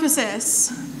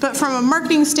metamorphosis. But from a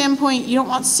marketing standpoint, you don't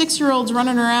want 6-year-olds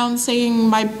running around saying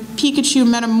my Pikachu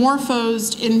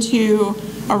metamorphosed into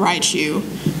a Raichu.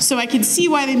 So I could see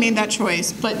why they made that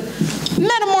choice, but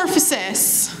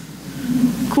metamorphosis.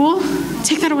 Cool?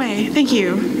 Take that away, thank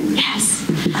you. Yes.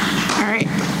 All right,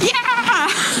 yeah!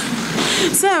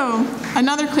 So,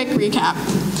 another quick recap.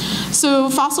 So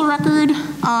fossil record,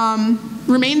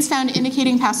 Remains found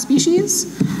indicating past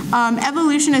species.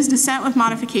 Evolution is descent with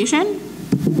modification.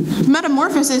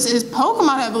 Metamorphosis is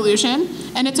Pokemon evolution,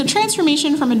 and it's a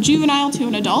transformation from a juvenile to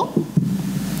an adult.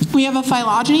 We have a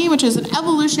phylogeny, which is an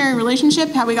evolutionary relationship,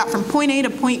 how we got from point A to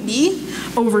point B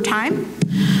over time.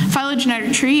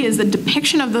 Phylogenetic tree is the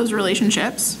depiction of those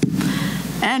relationships.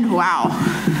 And wow,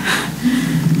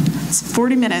 it's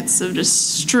 40 minutes of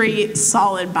just straight,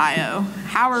 solid bio.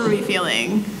 How are we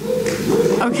feeling?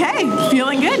 Okay,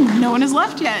 feeling good. No one has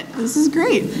left yet. This is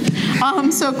great.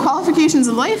 So qualifications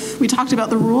of life, we talked about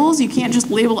the rules. You can't just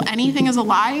label anything as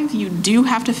alive. You do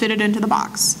have to fit it into the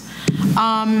box.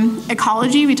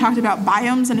 Ecology, we talked about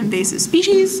biomes and invasive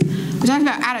species. We talked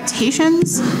about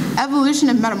adaptations, evolution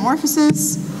and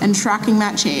metamorphosis, and tracking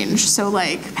that change. So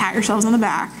like, pat yourselves on the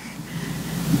back.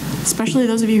 Especially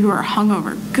those of you who are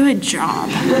hungover. Good job.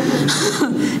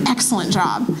 Excellent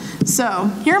job.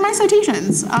 So here are my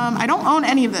citations. I don't own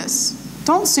any of this.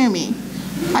 Don't sue me.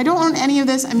 I don't own any of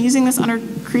this. I'm using this under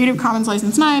Creative Commons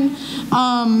License 9.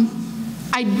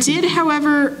 I did,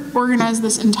 however, organize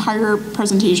this entire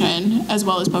presentation as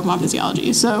well as Pokemon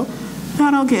physiology. So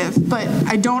that I'll give, but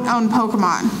I don't own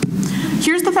Pokemon.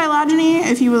 Here's the phylogeny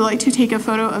if you would like to take a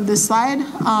photo of this slide.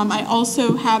 I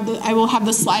also have I will have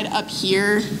the slide up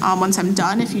here once I'm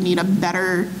done if you need a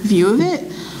better view of it.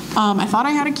 I thought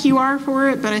I had a QR for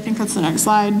it, but I think that's the next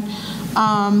slide.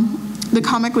 The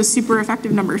comic was Super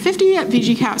Effective number 50 at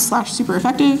VGCat/Super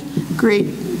Effective.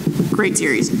 Great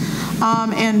series.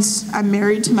 And I'm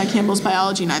married to my Campbell's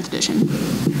Biology 9th edition.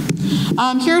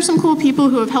 Here are some cool people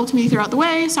who have helped me throughout the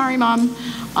way. Sorry, Mom.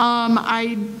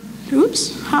 Oops,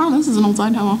 this is an old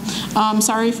slide demo.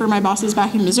 Sorry for my bosses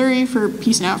back in Missouri for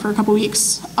peacing out for a couple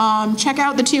weeks. Check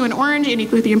out the two in orange, Andy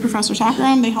Cluthy and Professor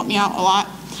Saccharum. They helped me out a lot.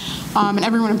 And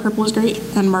everyone in purple is great.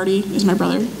 And Marty is my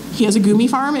brother. He has a Gumi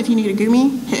farm. If you need a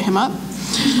Gumi, hit him up.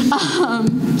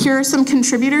 Here are some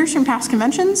contributors from past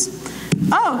conventions.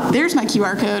 Oh, there's my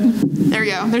QR code. There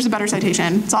you go. There's a better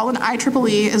citation. It's all in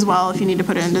IEEE as well if you need to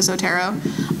put it into Zotero.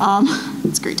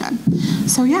 It's a great time.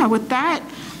 So yeah, with that,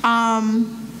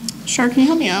 Shar, can you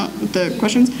help me out with the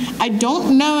questions? I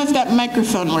don't know if that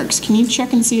microphone works. Can you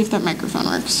check and see if that microphone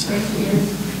works?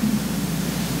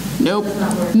 Nope.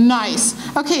 Nice.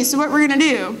 Okay, so what we're gonna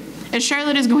do is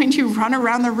Charlotte is going to run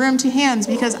around the room to hands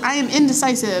because I am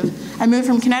indecisive. I moved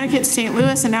from Connecticut to St.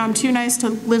 Louis and now I'm too nice to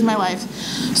live my life.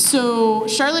 So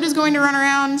Charlotte is going to run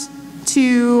around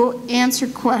to answer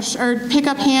questions, or pick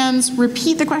up hands,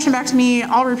 repeat the question back to me,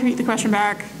 I'll repeat the question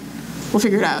back. We'll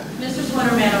figure it out. Mr.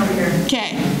 Sweaterman over here.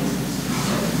 Okay.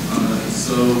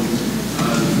 So the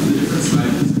different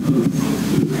sizes of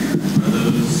food, are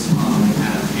those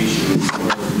adaptations, or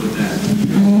would that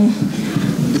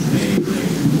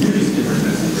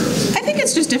I think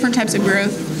it's just different types of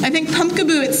growth. I think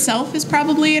Pumpkaboo itself is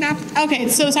probably an okay,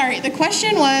 so sorry. The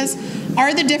question was,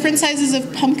 are the different sizes of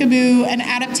Pumpkaboo an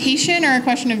adaptation or a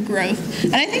question of growth?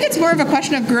 And I think it's more of a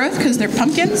question of growth because they're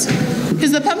pumpkins.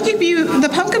 Because the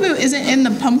Pumpkaboo isn't in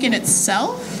the pumpkin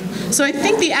itself. So I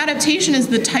think the adaptation is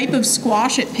the type of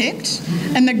squash it picked,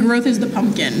 and the growth is the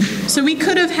pumpkin. So we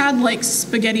could have had like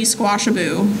spaghetti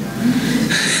squashaboo,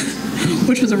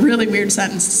 which was a really weird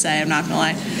sentence to say, I'm not gonna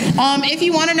lie. If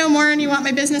you wanna know more and you want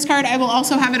my business card, I will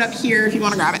also have it up here if you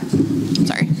wanna grab it.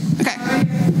 Sorry, okay.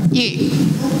 Yeah.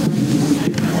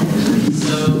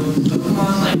 So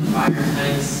Pokemon like fire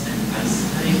types and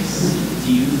ice types,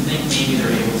 do you think maybe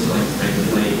they're able to like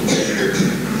regulate their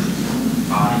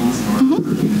bodies in order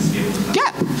for humans to be able to?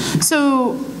 Yeah,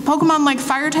 so Pokemon like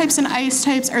fire types and ice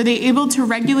types, are they able to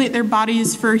regulate their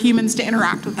bodies for humans to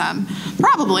interact with them?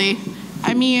 Probably.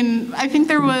 I mean, I think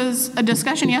there was a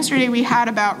discussion yesterday we had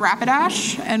about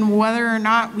Rapidash and whether or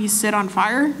not we sit on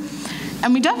fire,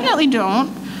 and we definitely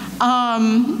don't.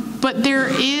 But there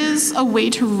is a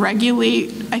way to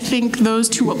regulate, I think, those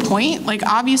to a point. Like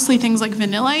obviously things like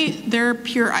Vanillite, they're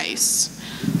pure ice.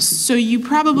 So you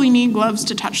probably need gloves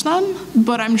to touch them,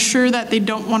 but I'm sure that they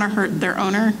don't want to hurt their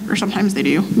owner, or sometimes they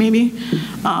do, maybe,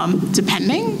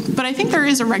 depending. But I think there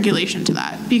is a regulation to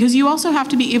that, because you also have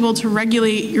to be able to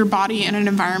regulate your body in an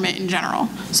environment in general.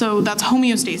 So that's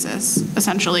homeostasis,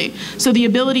 essentially. So the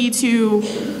ability to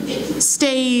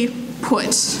stay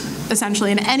put,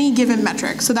 essentially, in any given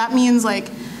metric. So that means like,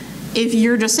 if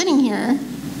you're just sitting here,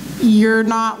 you're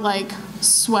not like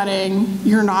sweating,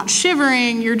 you're not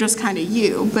shivering, you're just kind of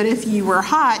you. But if you were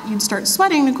hot, you'd start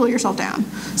sweating to cool yourself down.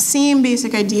 Same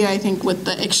basic idea, I think, with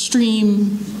the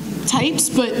extreme types,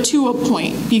 but to a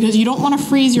point, because you don't want to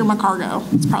freeze your Macargo.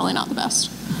 It's probably not the best.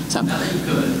 So, Not that you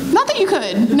could. Not that you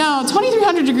could. No,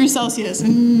 2,300 degrees Celsius.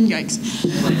 Yikes.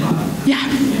 Flame body.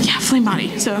 Yeah, flame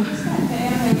body. So.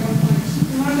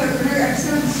 one of the earlier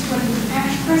episodes when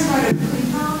Ash first got a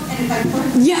Pokémon and it like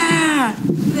worked. Yeah.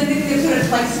 Then they put it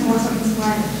like some more something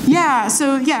slide. Yeah,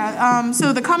 so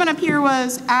the comment up here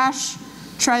was Ash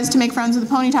tries to make friends with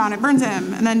the Ponyta and it burns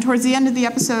him. And then towards the end of the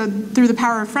episode, through the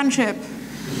power of friendship,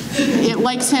 it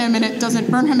likes him and it doesn't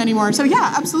burn him anymore. So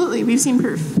yeah, absolutely, we've seen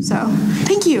proof. So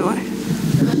thank you.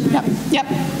 Yep.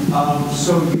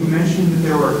 So you mentioned that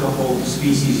there were a couple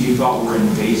species you thought were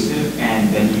invasive, and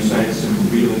then you cited some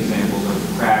real examples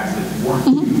of crabs that weren't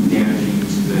too damaging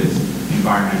to the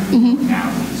environment with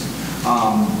analogies.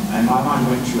 And my mind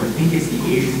went to, I think it's the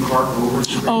Asian carp over.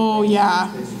 Oh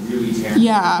yeah. It's really tearing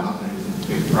up, and it's a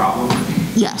big problem.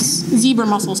 Yes, zebra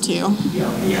mussels too.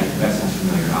 Yeah, that sounds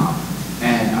familiar.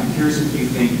 And I'm curious if you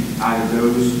think either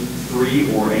those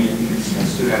three or anything that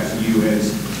stood out to you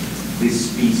as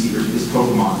this species or this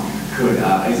Pokemon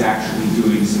is actually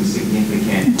doing some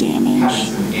significant damage,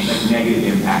 having some negative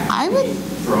impact. I would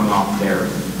throwing off their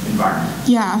environment.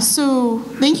 Yeah, so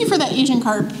thank you for that Asian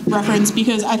carp reference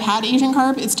because I've had Asian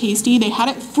carp. It's tasty. They had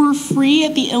it for free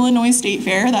at the Illinois State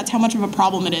Fair. That's how much of a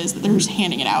problem it is that they're just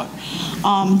handing it out.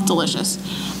 Delicious.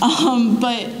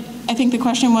 But I think the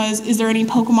question was, is there any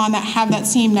Pokemon that have that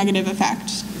same negative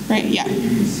effect? Right, yeah,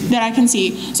 that I can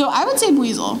see. So I would say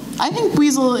Weasel. I think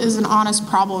Weasel is an honest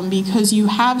problem because you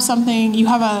have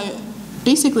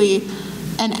basically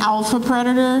an alpha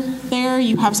predator there.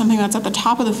 You have something that's at the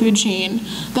top of the food chain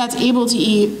that's able to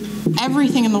eat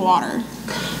everything in the water.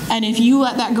 And if you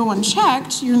let that go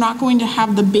unchecked, you're not going to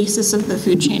have the basis of the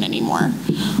food chain anymore.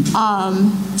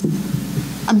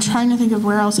 I'm trying to think of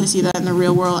where else I see that in the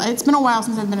real world. It's been a while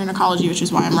since I've been in ecology, which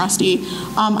is why I'm rusty.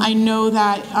 I know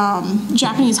that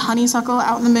Japanese honeysuckle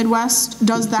out in the Midwest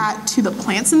does that to the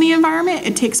plants in the environment.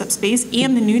 It takes up space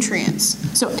and the nutrients,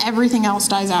 so everything else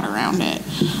dies out around it.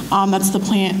 That's the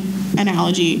plant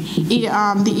analogy.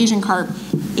 The Asian carp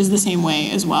is the same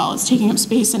way as well. It's taking up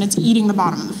space and it's eating the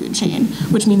bottom of the food chain,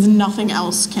 which means nothing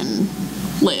else can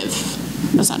live,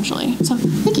 essentially. So,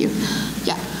 thank you.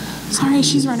 Yeah. Sorry,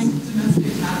 she's running.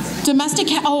 Domestic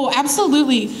cat, oh,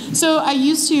 absolutely. So I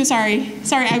used to, sorry,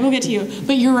 I will get to you,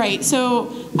 but you're right.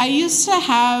 So I used to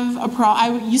have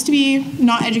I used to be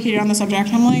not educated on the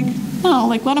subject. I'm like, no,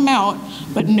 like let them out.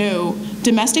 But no,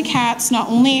 domestic cats, not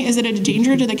only is it a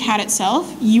danger to the cat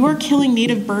itself, you are killing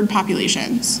native bird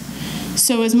populations.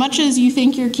 So as much as you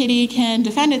think your kitty can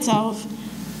defend itself,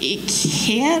 it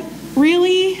can't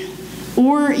really.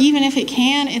 Or even if it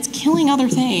can, it's killing other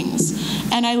things.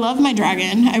 And I love my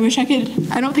dragon. I wish I could,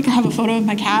 I don't think I have a photo of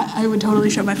my cat. I would totally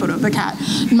show my photo of the cat.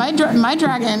 My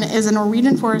dragon is a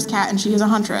Norwegian forest cat and she is a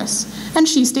huntress. And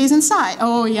she stays inside.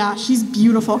 Oh yeah, she's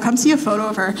beautiful. Come see a photo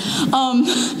of her.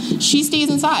 She stays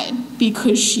inside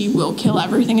because she will kill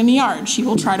everything in the yard. She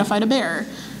will try to fight a bear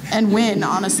and win,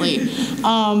 honestly.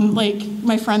 Like,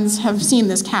 my friends have seen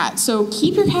this cat. So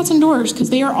keep your cats indoors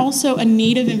because they are also a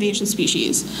native invasive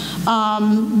species,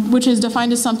 which is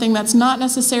defined as something that's not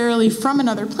necessarily from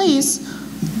another place,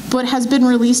 but has been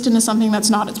released into something that's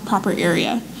not its proper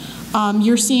area.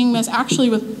 You're seeing this actually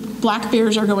with black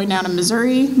bears are going down in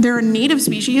Missouri. They're a native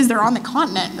species, they're on the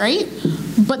continent, right?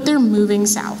 But they're moving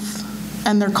south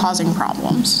and they're causing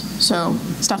problems. So,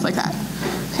 stuff like that.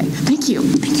 Okay, thank you.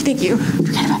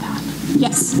 Forget about that.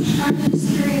 Yes? I'm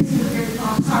just curious what your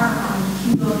thoughts are on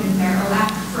Hugo and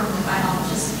Marowak from a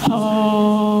biologist.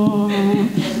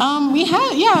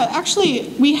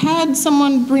 We had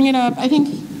someone bring it up. I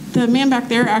think the man back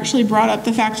there actually brought up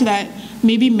the fact that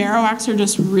maybe Marowaks are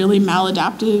just really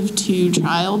maladaptive to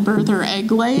childbirth or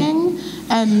egg laying,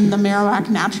 and the Marowak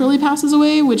naturally passes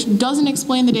away, which doesn't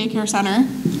explain the daycare center.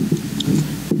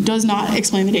 Does not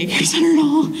explain the daycare center at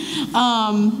all.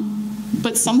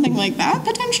 But something like that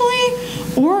potentially,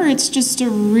 or it's just a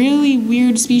really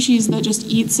weird species that just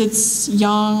eats its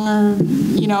young, or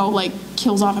like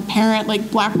kills off a parent,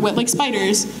 like like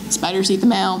spiders. Spiders eat the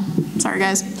male. Sorry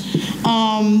guys,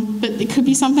 but it could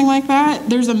be something like that.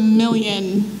 There's a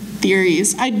million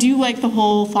theories. I do like the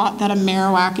whole thought that a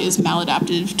Marowak is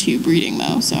maladaptive to breeding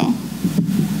though. So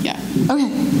yeah.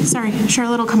 Okay. Sorry,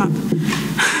 Charlotte will come up.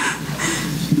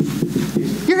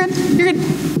 You're good.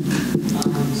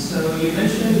 So you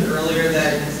mentioned earlier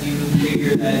that you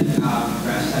figure that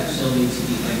grass types still need to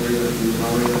eat like regular food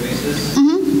on a regular basis.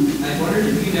 I wondered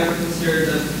if you'd ever considered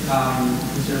the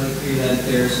theory that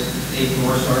there's a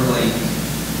more sort of like,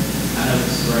 I don't know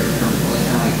if this is the right term, but like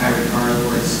kind of like hybrid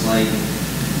carnivore, where it's like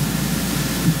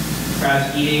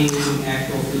perhaps eating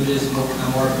actual food is more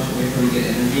efficient way for them to get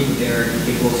energy, but they're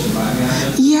capable of surviving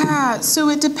on it? Yeah, so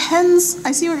it depends.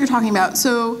 I see what you're talking about.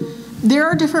 So there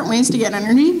are different ways to get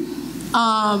energy.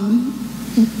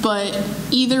 But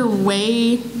either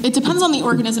way, it depends on the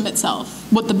organism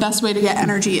itself, what the best way to get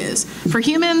energy is. For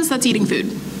humans, that's eating food.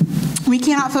 We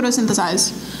cannot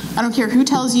photosynthesize. I don't care who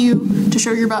tells you to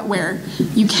show your butt where.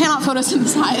 You cannot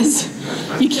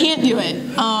photosynthesize. You can't do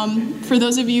it. For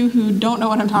those of you who don't know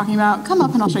what I'm talking about, come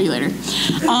up and I'll show you later.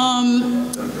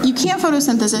 You can't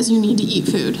photosynthesis, you need to eat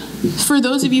food. For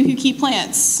those of you who keep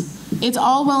plants, it's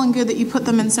all well and good that you put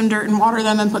them in some dirt and water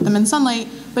them and put them in sunlight,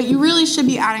 but you really should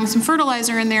be adding some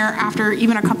fertilizer in there after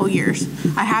even a couple years.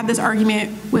 I had this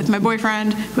argument with my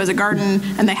boyfriend who has a garden,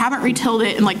 and they haven't retilled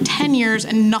it in like 10 years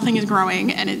and nothing is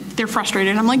growing, and they're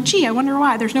frustrated. I'm like, gee, I wonder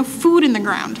why. There's no food in the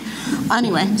ground.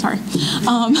 Anyway, sorry.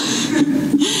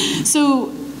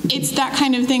 So it's that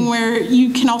kind of thing where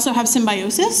you can also have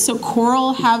symbiosis. So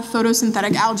coral have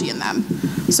photosynthetic algae in them.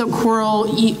 So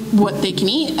coral eat what they can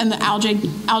eat, and the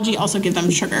algae also give them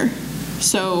sugar.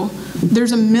 So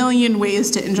there's a million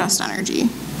ways to ingest energy.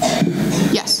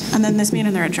 Yes, and then this man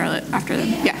in the red Charlotte after them.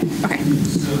 Yeah, okay.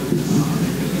 So you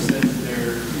said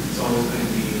it's always going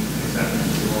to be an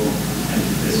exceptional and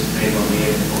this may well be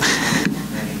a Pokemon.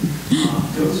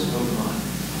 Ghost Pokemon.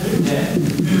 They're dead.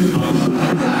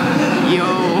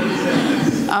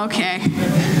 Yo. Okay,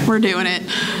 we're doing it.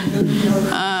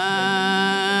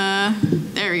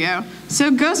 There we go. So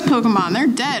ghost Pokemon, they're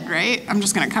dead, right? I'm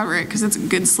just gonna cover it because it's a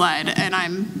good slide, and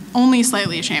I'm only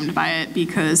slightly ashamed by it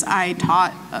because I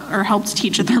taught or helped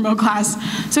teach a thermo class.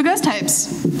 So ghost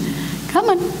types, come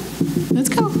on, let's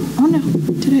go. Oh no,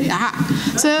 today,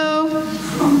 So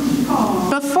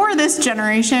before this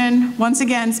generation, once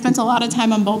again, spent a lot of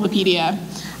time on Bulbapedia.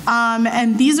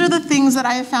 And these are the things that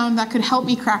I have found that could help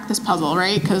me crack this puzzle,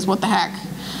 right? Because what the heck?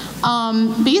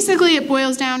 Basically, it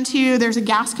boils down to there's a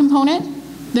gas component,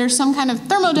 there's some kind of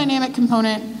thermodynamic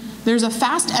component, there's a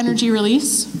fast energy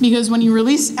release, because when you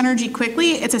release energy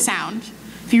quickly, it's a sound.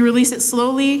 If you release it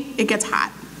slowly, it gets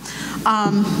hot.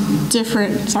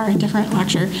 Different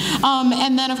lecture.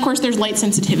 And then, of course, there's light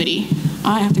sensitivity.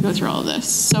 I have to go through all of this.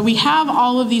 So we have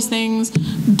all of these things.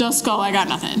 Dust skull, I got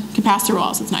nothing. Can pass through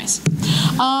walls, it's nice.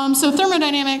 So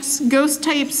thermodynamics, ghost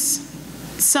types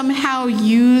somehow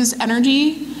use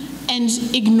energy and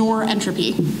ignore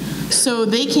entropy. So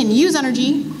they can use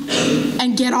energy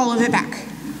and get all of it back,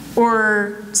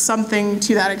 or something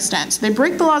to that extent. So they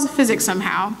break the laws of physics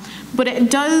somehow, but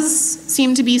it does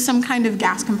seem to be some kind of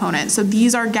gas component. So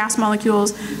these are gas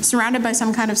molecules surrounded by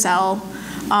some kind of cell.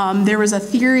 There was a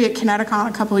theory at Kineticon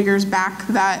a couple of years back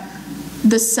that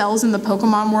the cells in the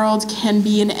Pokemon world can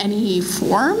be in any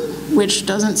form, which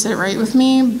doesn't sit right with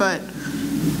me, but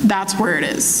that's where it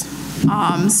is.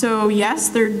 So yes,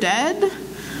 they're dead,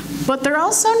 but they're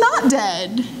also not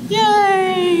dead.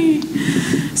 Yay!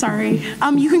 Sorry.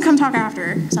 You can come talk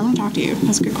after, because I want to talk to you.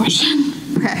 That's a good question.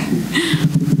 Okay.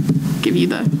 Give you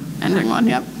the ending one,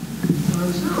 yep.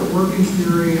 Is there a working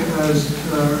theory as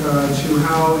to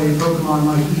how a Pokemon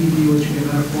like Eevee, which can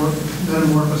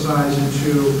metamorphosize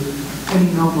into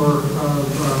any number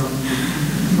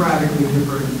of radically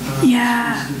different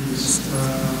species,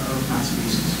 not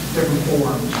species, different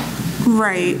forms?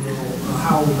 Right.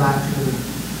 How that could...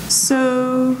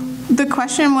 So the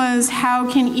question was, how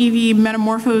can Eevee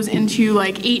metamorphose into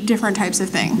like 8 different types of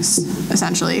things,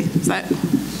 essentially? Is that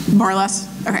more or less?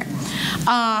 Okay.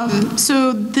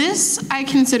 So this I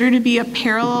consider to be a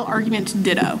parallel argument to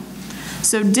Ditto.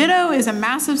 So Ditto is a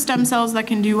mass of stem cells that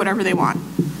can do whatever they want.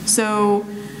 So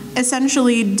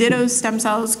essentially, Ditto's stem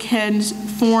cells can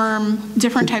form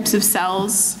different types of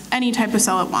cells, any type of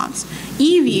cell it wants.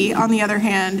 Eevee, on the other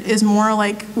hand, is more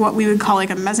like what we would call like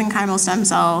a mesenchymal stem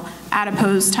cell,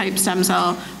 adipose type stem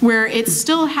cell, where it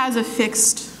still has a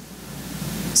fixed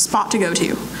spot to go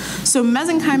to. So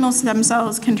mesenchymal stem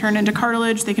cells can turn into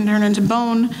cartilage, they can turn into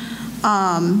bone,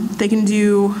 they can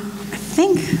do, I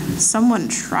think someone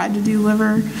tried to do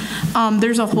liver.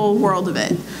 There's a whole world of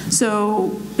it.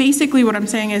 So basically what I'm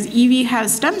saying is Eevee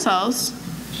has stem cells,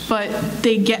 but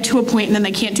they get to a point and then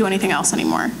they can't do anything else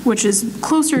anymore, which is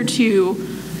closer to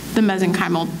the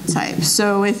mesenchymal type.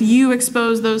 So if you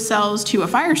expose those cells to a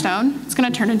firestone, it's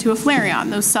going to turn into a Flareon.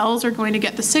 Those cells are going to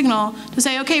get the signal to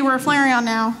say, okay, we're a Flareon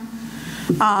now.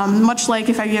 Much like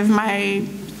if I give my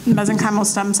mesenchymal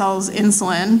stem cells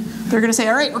insulin, they're going to say,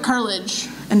 all right, we're cartilage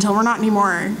until we're not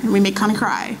anymore, and we make Connie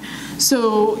cry.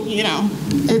 So, you know,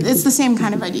 it's the same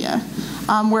kind of idea,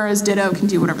 whereas Ditto can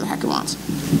do whatever the heck it wants.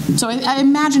 So I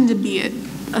imagine to be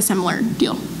a similar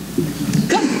deal.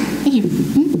 Yeah, thank you.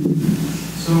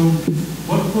 So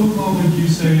what Pokemon would you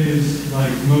say is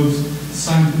like most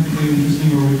scientifically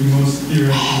interesting or would be most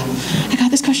theoretical? I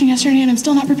got this question yesterday and I'm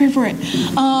still not prepared for it.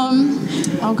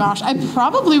 Oh gosh, I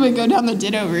probably would go down the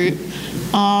Ditto route.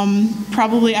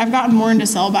 Probably, I've gotten more into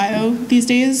cell bio these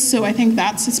days, so I think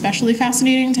that's especially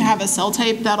fascinating to have a cell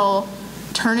type that'll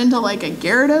turn into like a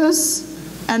Gyarados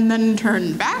and then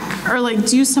turn back, or like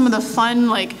do some of the fun,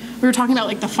 like we were talking about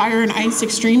like the fire and ice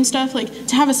extreme stuff, like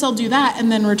to have a cell do that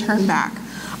and then return back.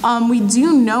 We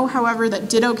do know, however, that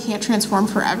Ditto can't transform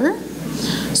forever.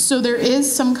 So there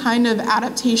is some kind of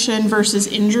adaptation versus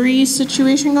injury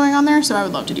situation going on there, so I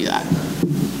would love to do that.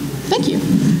 Thank you.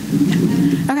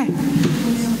 Okay.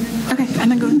 Okay, and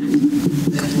then go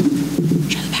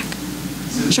back.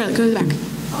 Charlotte, go to the back.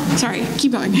 Sorry,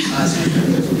 keep going. So is there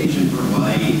an explanation for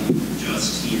why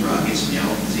just Team Rocket's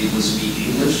now is able to speak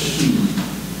English?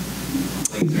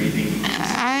 Like, is there anything?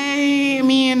 I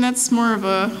mean, that's more of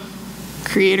a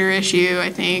creator issue,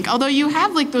 I think. Although you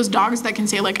have like those dogs that can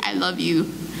say like, I love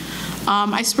you.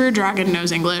 I swear Dragon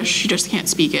knows English, she just can't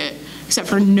speak it, except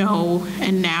for no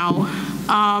and now.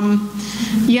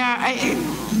 Yeah,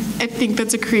 I think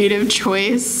that's a creative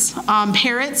choice.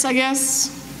 Parrots, I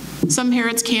guess. Some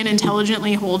parrots can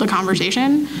intelligently hold a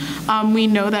conversation. We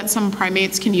know that some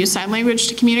primates can use sign language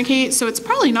to communicate, so it's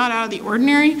probably not out of the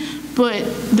ordinary, but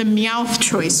the Meowth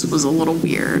choice was a little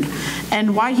weird.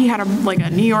 And why he had a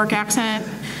New York accent,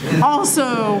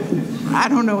 also, I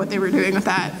don't know what they were doing with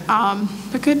that.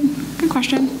 But good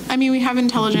question. I mean, we have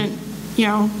intelligent,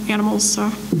 animals,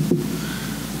 so.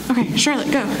 Okay,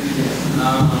 Charlotte, go.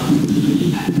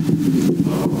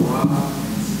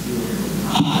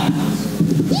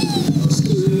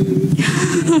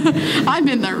 I'm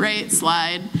in the right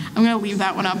slide. I'm going to leave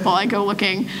that one up while I go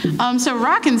looking. So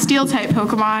rock and steel type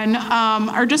Pokemon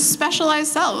are just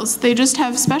specialized cells. They just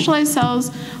have specialized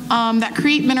cells that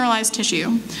create mineralized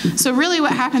tissue. So really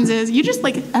what happens is you just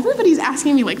everybody's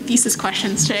asking me thesis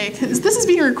questions today, because this is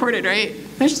being recorded, right?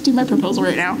 I just do my proposal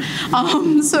right now.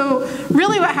 So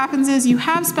really what happens is you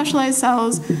have specialized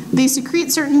cells, they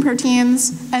secrete certain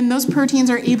proteins, and those proteins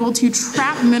are able to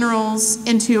trap minerals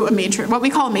into a matrix, what we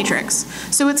call a matrix.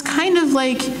 So it's kind of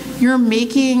like you're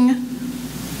making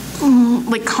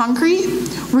concrete,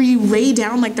 where you lay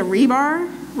down the rebar,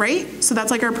 right? So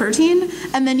that's our protein,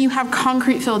 and then you have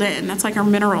concrete filled in. That's our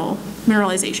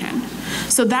mineralization.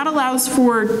 So that allows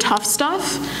for tough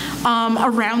stuff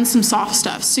around some soft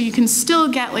stuff. So you can still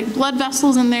get blood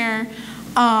vessels in there.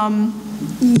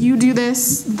 You do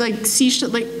this, they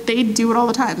do it all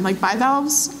the time.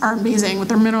 Bivalves are amazing with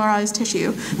their mineralized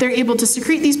tissue. They're able to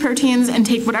secrete these proteins and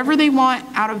take whatever they want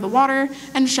out of the water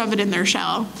and shove it in their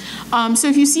shell. So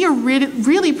if you see a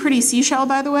really pretty seashell,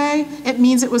 by the way, it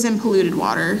means it was in polluted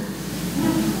water.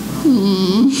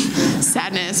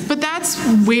 Sadness. But that's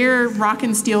where rock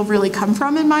and steel really come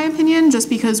from, in my opinion, just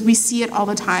because we see it all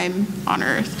the time on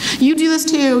Earth. You do this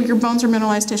too. Your bones are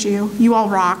mineralized tissue. You all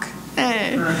rock.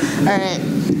 Hey. All right,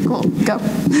 cool, go. So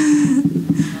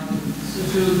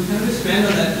to kind of expand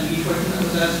on that EV question that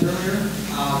was asked earlier,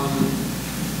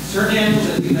 certain animals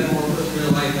that do that more close to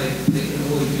real life, they can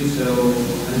only do so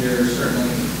under certain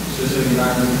specific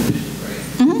environmental conditions, right?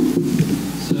 Mm-hmm.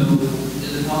 So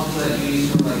is it possible that you use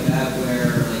something like that where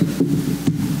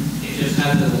it just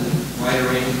has a wider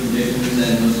range of conditions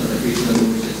than most other creatures that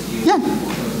we're just using? Yeah.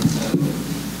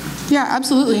 Yeah,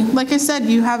 absolutely. Like I said,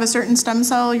 you have a certain stem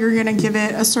cell, you're going to give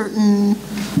it a certain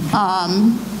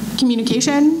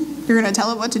communication, you're going to tell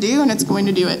it what to do, and it's going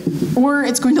to do it. Or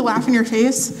it's going to laugh in your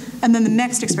face, and then the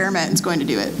next experiment is going to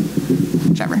do it.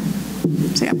 Whichever.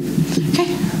 So yeah.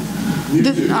 Okay.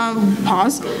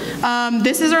 Pause.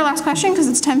 This is our last question because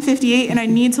it's 10:58, and I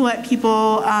need to let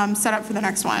people set up for the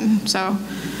next one. So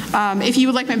if you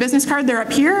would like my business card, they're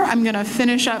up here. I'm going to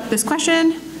finish up this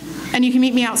question, and you can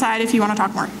meet me outside if you want to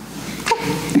talk more. Okay.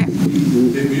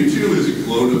 If Mewtwo is a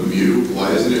clone of Mew,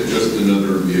 why isn't it just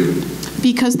another Mew?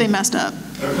 Because they messed up.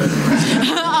 Okay.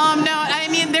 No, I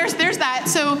mean, there's that.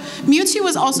 So Mewtwo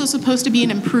was also supposed to be an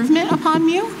improvement upon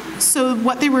Mew. So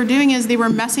what they were doing is they were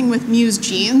messing with Mew's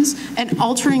genes and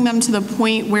altering them to the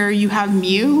point where you have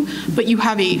Mew, but you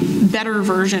have a better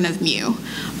version of Mew.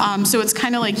 So it's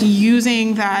kind of like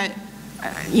using that,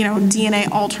 DNA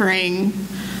altering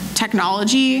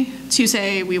technology to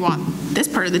say we want this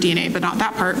part of the DNA but not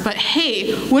that part, but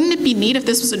hey, wouldn't it be neat if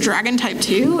this was a dragon type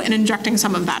 2 and injecting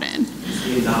some of that in?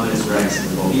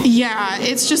 Yeah,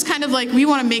 it's just kind of we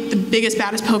want to make the biggest,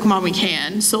 baddest Pokemon we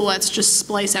can, so let's just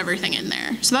splice everything in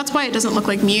there. So that's why it doesn't look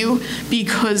like Mew,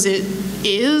 because it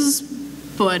is,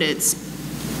 but it's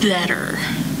better.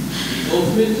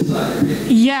 Ultimate designer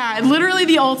baby. Yeah, literally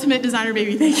the ultimate designer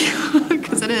baby, thank you,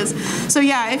 because it is. So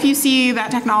yeah, if you see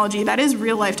that technology, that is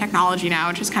real life technology now,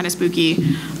 which is kind of spooky.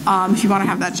 If you want to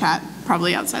have that chat,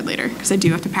 probably outside later, because I do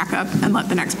have to pack up and let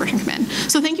the next person come in.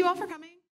 So thank you all for coming.